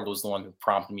think Harold was the one who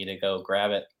prompted me to go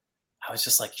grab it. I was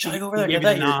just like, should I go over there and get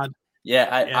that? Nod.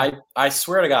 Yeah, I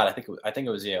swear to God, I think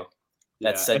it was you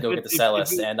that said go get the set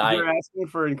list. And you're asking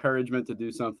for encouragement to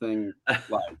do something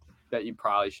like that you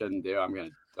probably shouldn't do. I'm gonna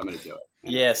do it.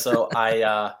 Yeah. So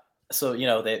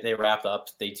they wrap up.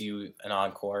 They do an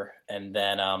encore, and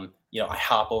then I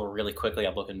hop over really quickly.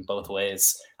 I'm looking both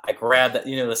ways. I grab that.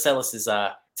 The set list is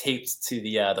taped to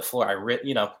the floor. I rip.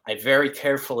 I very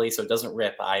carefully so it doesn't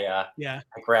rip. I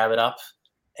grab it up,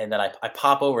 and then I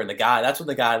pop over, and that's when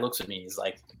the guy looks at me. He's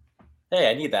like, "Hey,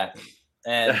 I need that,"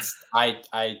 and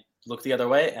I look the other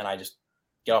way, and I just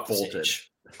get off the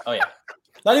stage. Oh yeah,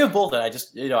 not even bolted. I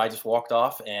just walked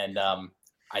off, and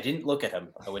I didn't look at him.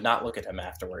 I would not look at him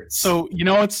afterwards. So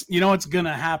what's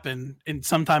gonna happen in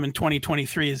sometime in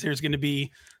 2023 is there's gonna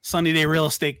be Sunny Day Real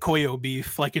Estate Koyo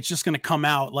beef. Like it's just gonna come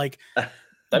out. Like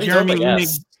Jeremy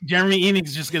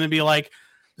Enig's just gonna be like,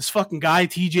 this fucking guy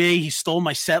TJ, he stole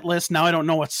my set list. Now I don't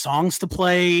know what songs to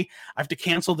play. I have to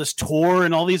cancel this tour,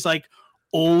 and all these like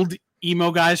old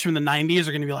emo guys from the 90s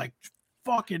are gonna be like,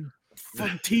 fucking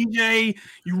TJ,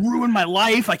 you ruined my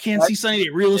life. I can't see Sunny Day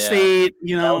Real Estate.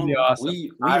 You know, awesome.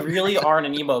 we really aren't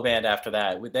an emo band after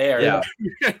that. They are. Yeah.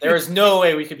 There is no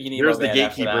way we could be an emo band. There's the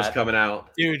Gatekeepers coming out,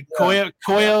 dude.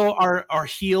 Koyo our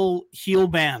heel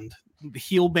band, the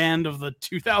heel band of the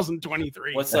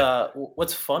 2023.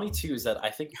 What's funny too is that I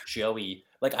think Joey,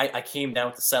 like I came down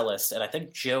with the set list, and I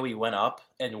think Joey went up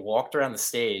and walked around the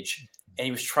stage, and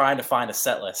he was trying to find a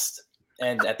set list,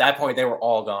 and at that point they were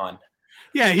all gone.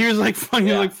 Yeah, he was like,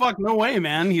 fuck, no way,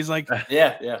 man. He's like,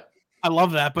 yeah. I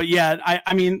love that. But yeah,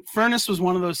 I mean, Furnace was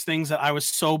one of those things that I was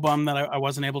so bummed that I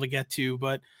wasn't able to get to.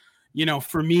 But, you know,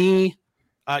 for me,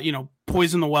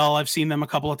 Poison the Well, I've seen them a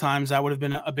couple of times. That would have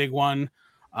been a big one.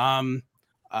 I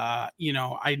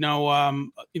know,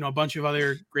 a bunch of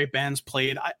other great bands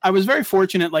played. I was very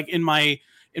fortunate, like in my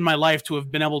life, to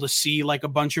have been able to see like a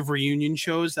bunch of reunion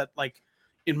shows that, like,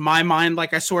 in my mind,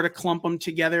 like I sort of clump them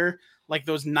together. Like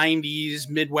those 90s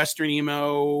Midwestern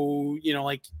emo,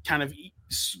 like kind of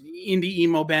indie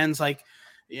emo bands like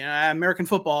American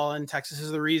Football and Texas Is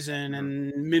the Reason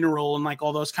and Mineral and like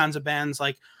all those kinds of bands.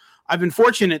 Like I've been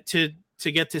fortunate to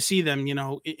get to see them,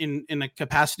 in a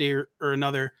capacity or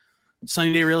another.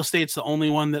 Sunny Day Real Estate's the only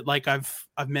one that like I've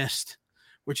missed,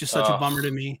 which is such a bummer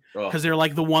to me because they're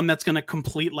like the one that's going to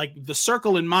complete like the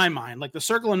circle in my mind. Like the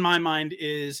circle in my mind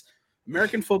is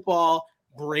American Football,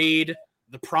 Braid,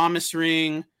 The Promise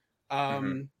Ring,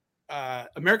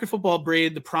 American Football,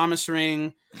 Braid, The Promise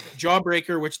Ring,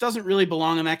 Jawbreaker, which doesn't really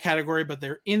belong in that category, but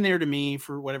they're in there to me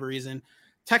for whatever reason.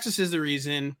 Texas Is the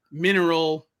Reason,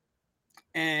 Mineral,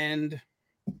 and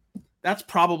that's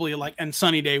probably like, and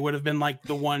Sunny Day would have been like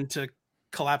the one to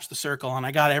collapse the circle. And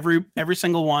I got every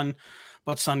single one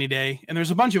but Sunny Day. And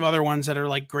there's a bunch of other ones that are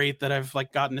like great that I've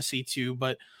like gotten to see too.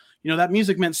 But that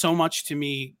music meant so much to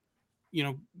me,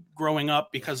 growing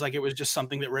up, because like it was just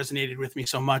something that resonated with me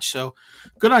so much. So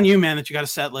good on you, man, that you got a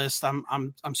set list.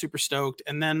 I'm super stoked.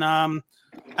 And then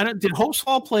did Hope's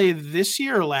Hall play this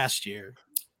year or last year?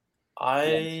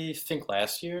 I think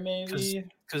last year maybe,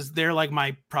 because they're like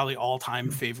my probably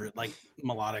all-time favorite like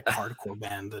melodic hardcore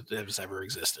band that has ever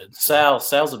existed.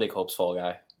 Sal's a big Hope's Hall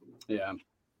guy.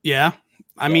 Yeah.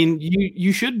 I mean,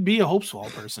 you should be a Hope's Hall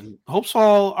person. Hope's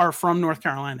Hall are from North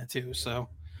Carolina too, so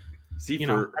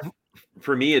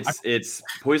for me, it's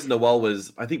Poison the Well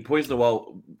was, I think Poison the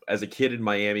Well as a kid in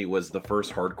Miami was the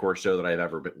first hardcore show that I've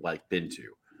ever been to.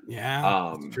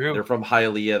 Yeah, true. They're from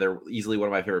Hialeah. They're easily one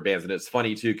of my favorite bands, and it's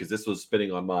funny too because this was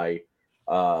spinning on my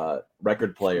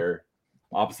record player,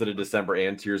 Opposite of December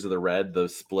and Tears of the Red, the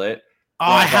split. Oh,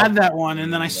 I had that one,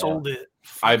 and then I sold it.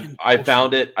 I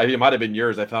found it. It might have been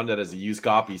yours. I found it as a used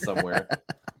copy somewhere.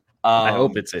 I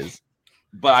hope it's his.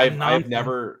 But I've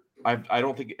never. I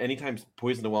don't think anytime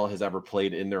Poison the Well has ever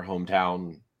played in their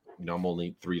hometown. I'm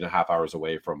only 3.5 hours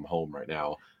away from home right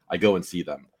now. I go and see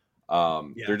them.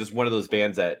 They're just one of those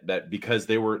bands that because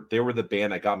they were the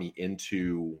band that got me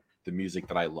into the music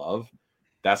that I love.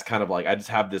 That's kind of like I just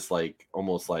have this like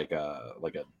almost like a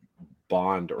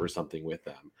bond or something with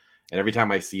them. And every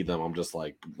time I see them, I'm just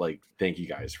like thank you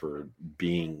guys for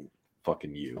being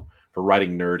fucking you, for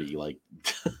writing nerdy like.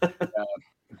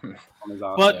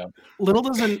 But little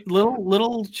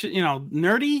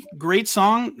nerdy, great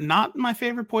song. Not my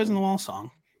favorite Poison the Well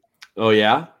song. Oh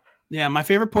yeah, my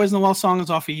favorite Poison the Well song is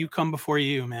off of You Come Before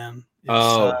You, man.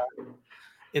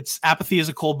 It's Apathy Is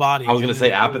a Cold Body. I was gonna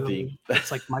say Apathy. It's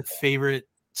like my favorite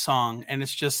song, and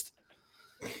it's just,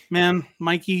 man,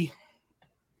 Mikey.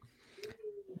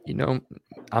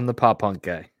 I'm the pop punk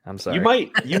guy. I'm sorry.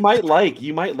 You might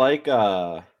like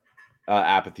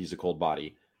Apathy's a Cold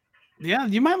Body. Yeah,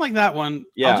 you might like that one.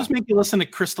 Yeah. I'll just make you listen to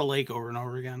Crystal Lake over and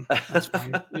over again. That's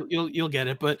fine. You'll get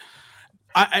it. But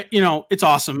I it's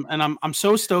awesome, and I'm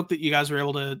so stoked that you guys were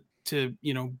able to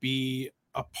be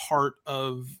a part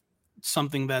of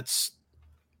something that's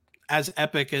as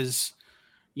epic as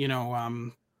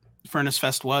Furnace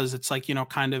Fest was. It's like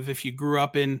kind of if you grew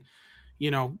up in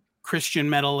Christian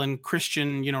metal and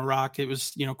Christian rock, it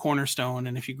was Cornerstone,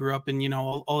 and if you grew up in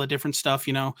all the different stuff,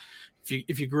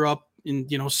 if you grew up in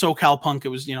SoCal punk, it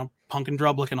was Punk and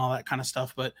Drublick and all that kind of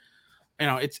stuff. But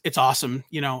it's awesome,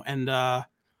 and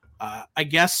I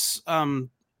guess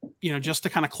just to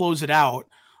kind of close it out,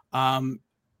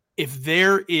 if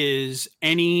there is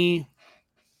any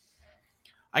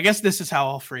I guess this is how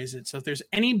I'll phrase it. So if there's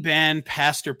any band,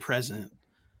 past or present,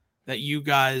 that you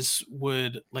guys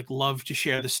would like love to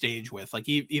share the stage with, like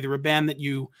either a band that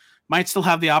you might still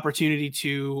have the opportunity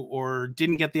to, or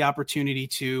didn't get the opportunity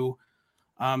to,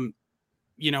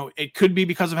 it could be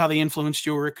because of how they influenced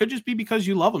you, or it could just be because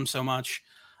you love them so much.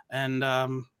 And,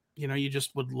 you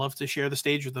just would love to share the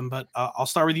stage with them. But I'll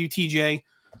start with you, TJ.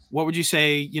 What would you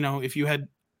say, if you had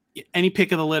any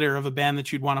pick of the litter of a band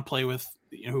that you'd want to play with,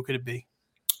 who could it be?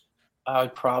 I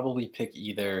would probably pick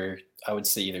either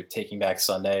Taking Back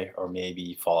Sunday or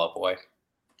maybe Fall Out Boy.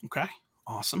 Okay.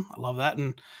 Awesome. I love that.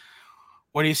 And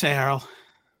what do you say, Harold?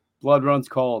 Blood Runs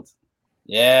Cold.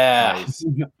 Yeah. Nice.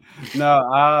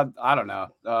 No, I don't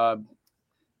know.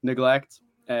 Neglect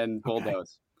and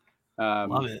Bulldoze.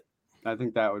 Love it. I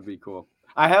think that would be cool.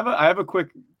 I have a quick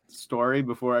story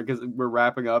because we're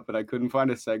wrapping up and I couldn't find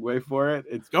a segue for it.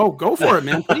 It's go for it,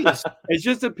 man, please. It's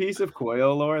just a piece of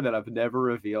Koyo lore that I've never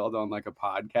revealed on like a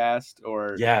podcast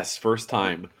or first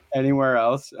time anywhere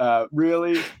else.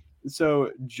 Really.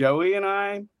 So Joey and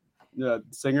I, the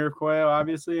singer of Koyo,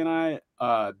 obviously, and I,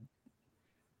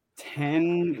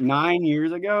 9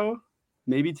 years ago,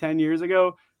 maybe 10 years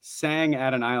ago, sang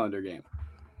at an Islander game.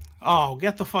 Oh,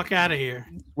 get the fuck out of here.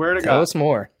 Where to go? Tell us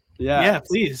more. Yeah,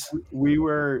 please. We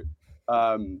were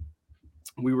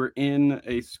in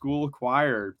a school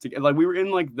choir. We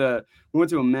went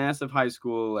to a massive high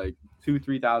school, like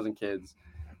 2,000-3,000 kids.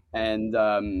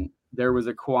 And there was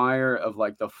a choir of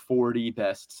like the 40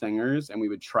 best singers, and we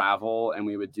would travel and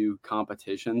we would do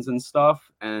competitions and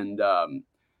stuff. And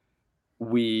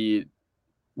we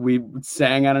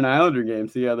sang at an Islander game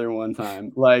together one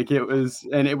time. It was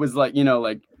like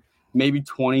maybe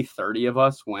 20-30 of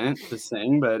us went to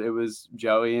sing, but it was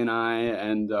Joey and I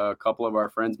and a couple of our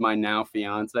friends. My now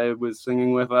fiance was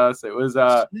singing with us. It was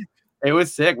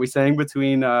sick. We sang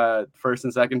between first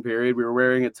and second period. We were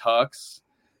wearing a tux.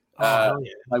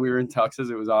 Like we were in tuxes.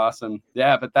 It was awesome.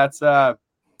 Yeah, but that's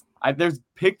there's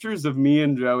pictures of me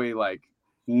and Joey like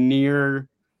near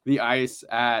the ice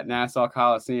at Nassau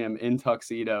Coliseum in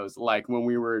tuxedos, like when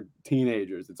we were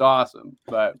teenagers. It's awesome.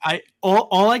 But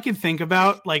all I can think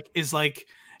about is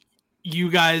you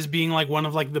guys being like one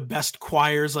of like the best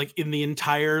choirs like in the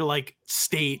entire like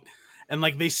state, and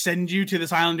like they send you to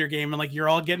this Islander game and like you're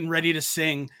all getting ready to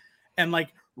sing, and like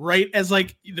right as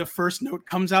like the first note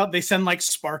comes out, they send like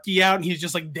Sparky out and he's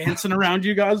just like dancing around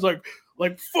you guys like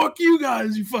fuck you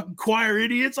guys, you fucking choir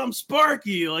idiots, I'm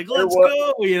Sparky, like let's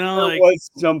go, There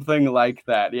was something like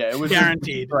that. Yeah, it was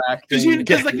guaranteed.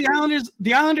 Because like the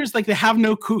Islanders like they have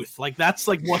no couth, like that's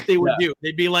like what they would do.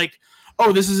 They'd be like,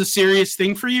 oh, this is a serious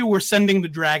thing for you, we're sending the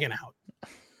dragon out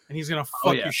and he's gonna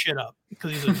fuck your shit up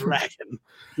because he's a dragon.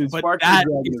 Dude, but that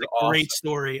is a great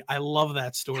story. I love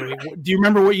that story. Do you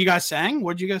remember what you guys sang?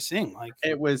 What did you guys sing? Like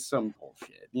it was some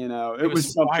bullshit, It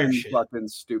was something fucking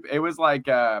stupid. It was like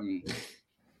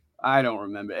I don't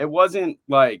remember. It wasn't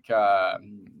like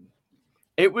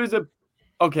it was a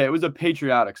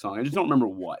patriotic song. I just don't remember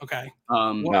what. Okay.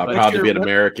 Proud to be an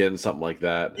American, something like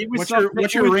that.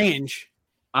 What's your range?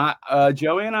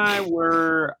 Joey and I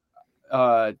were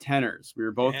tenors. We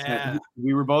were both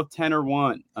tenor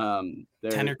one.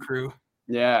 Tenor crew.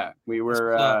 Yeah, we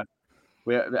were.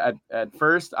 At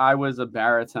first I was a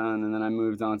baritone, and then I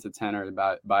moved on to tenor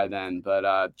by then.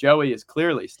 But Joey is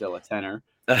clearly still a tenor.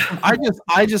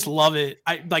 I just love it.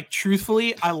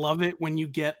 Truthfully, I love it when you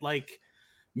get like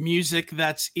music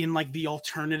that's in like the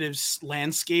alternatives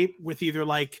landscape with either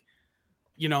like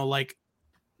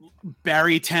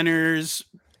tenors,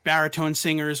 baritone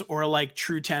singers, or like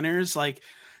true tenors, like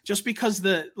just because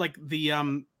the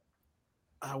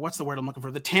what's the word I'm looking for?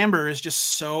 The timbre is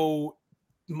just so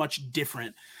much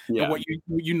different than what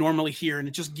you normally hear, and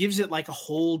it just gives it like a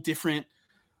whole different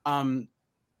kind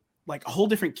of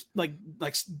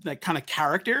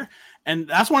character. And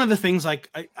that's one of the things like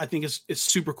I think is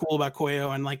super cool about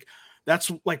Koyo, and like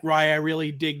that's like why I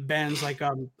really dig bands like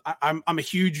I'm a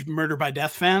huge Murder by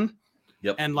Death fan.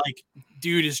 Yep. And like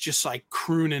dude is just like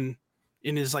crooning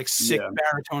in his like sick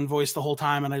baritone voice the whole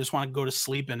time, and I just want to go to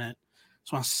sleep in it.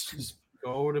 Just want to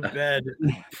go to bed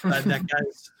inside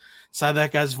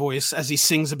that guy's voice as he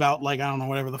sings about like I don't know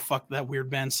whatever the fuck that weird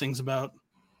band sings about,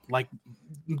 like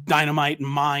dynamite and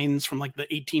mines from like the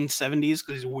 1870s because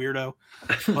he's a weirdo.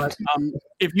 But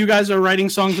if you guys are writing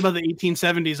songs about the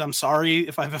 1870s, I'm sorry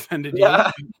if I've offended you.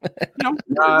 Right.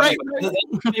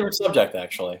 Favorite subject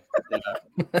actually.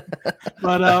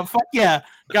 But fuck yeah,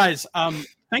 guys.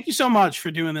 Thank you so much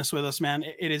for doing this with us, man.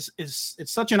 It's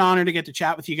such an honor to get to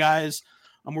chat with you guys.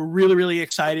 We're really, really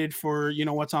excited for,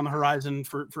 what's on the horizon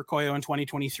for Koyo in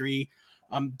 2023.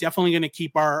 I'm definitely going to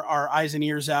keep our eyes and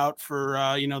ears out for,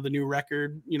 the new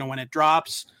record, when it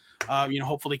drops,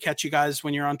 hopefully catch you guys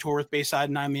when you're on tour with Bayside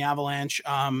and I'm the Avalanche.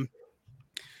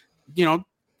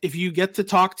 If you get to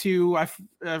talk to,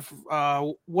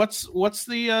 what's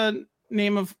the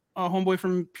name of a homeboy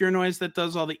from Pure Noise that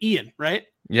does all the Ian, right?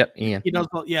 Yep, Ian. He does.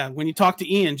 Yeah, when you talk to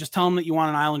Ian, just tell him that you want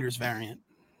an Islanders variant.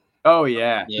 Oh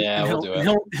yeah, we'll do it.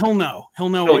 He'll know. He'll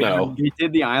know. He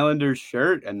did the Islanders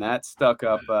shirt, and that stuck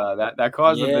up. That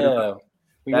caused a bit of.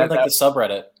 We read the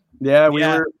subreddit. Yeah,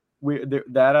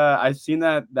 I've seen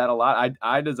that a lot.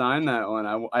 I designed that one.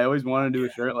 I always wanted to do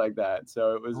a shirt like that,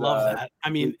 so it was. Love that. I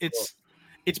mean, it's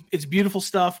beautiful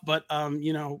stuff, but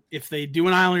if they do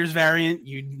an Islanders variant,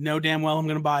 damn well I'm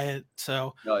going to buy it.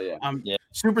 So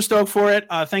super stoked for it.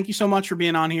 Thank you so much for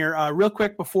being on here. Real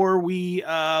quick before we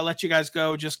let you guys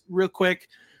go, just real quick,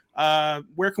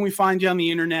 where can we find you on the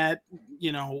internet?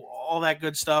 All that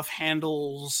good stuff,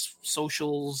 handles,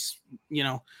 socials.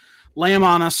 Lay them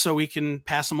on us so we can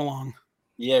pass them along.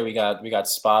 Yeah, we got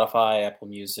Spotify, Apple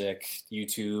Music,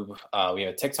 YouTube. We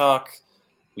have TikTok.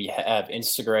 We have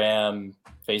Instagram,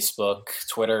 Facebook,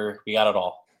 Twitter. We got it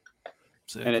all.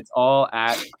 And it's all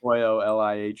at Koyo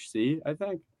LIHC, I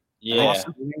think. Yeah.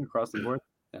 Across the board.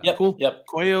 Yeah. Yep. Cool. Yep.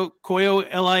 Koyo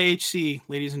LIHC,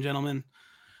 ladies and gentlemen.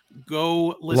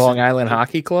 Go listen. Long Island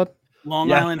Hockey Club?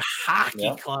 Island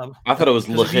Hockey Club. I thought it was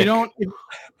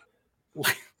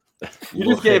You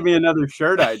just gave me another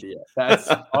shirt idea. That's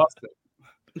awesome.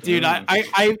 Dude,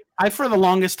 I for the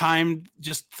longest time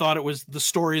just thought it was the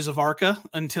Stories of Arca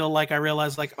until I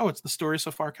realized it's the Stories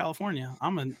of Far California.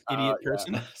 I'm an idiot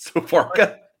person. So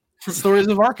Arca. Stories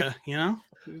of Arca,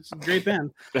 it's a great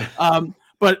band.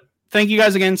 But thank you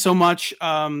guys again so much.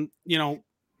 Hoping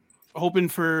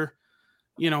for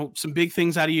some big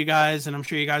things out of you guys, and I'm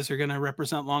sure you guys are going to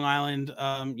represent Long Island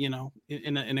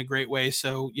in a great way.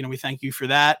 So we thank you for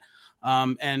that.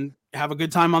 And have a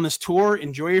good time on this tour.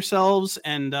 Enjoy yourselves,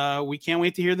 and we can't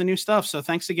wait to hear the new stuff. So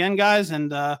thanks again, guys,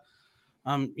 and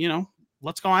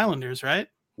let's go Islanders, right?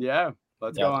 Yeah,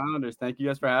 let's go Islanders. Thank you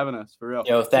guys for having us. For real.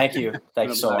 Yo, thank you.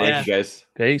 Thanks so much. Thank you guys.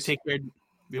 Peace. Take care.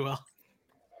 Be well.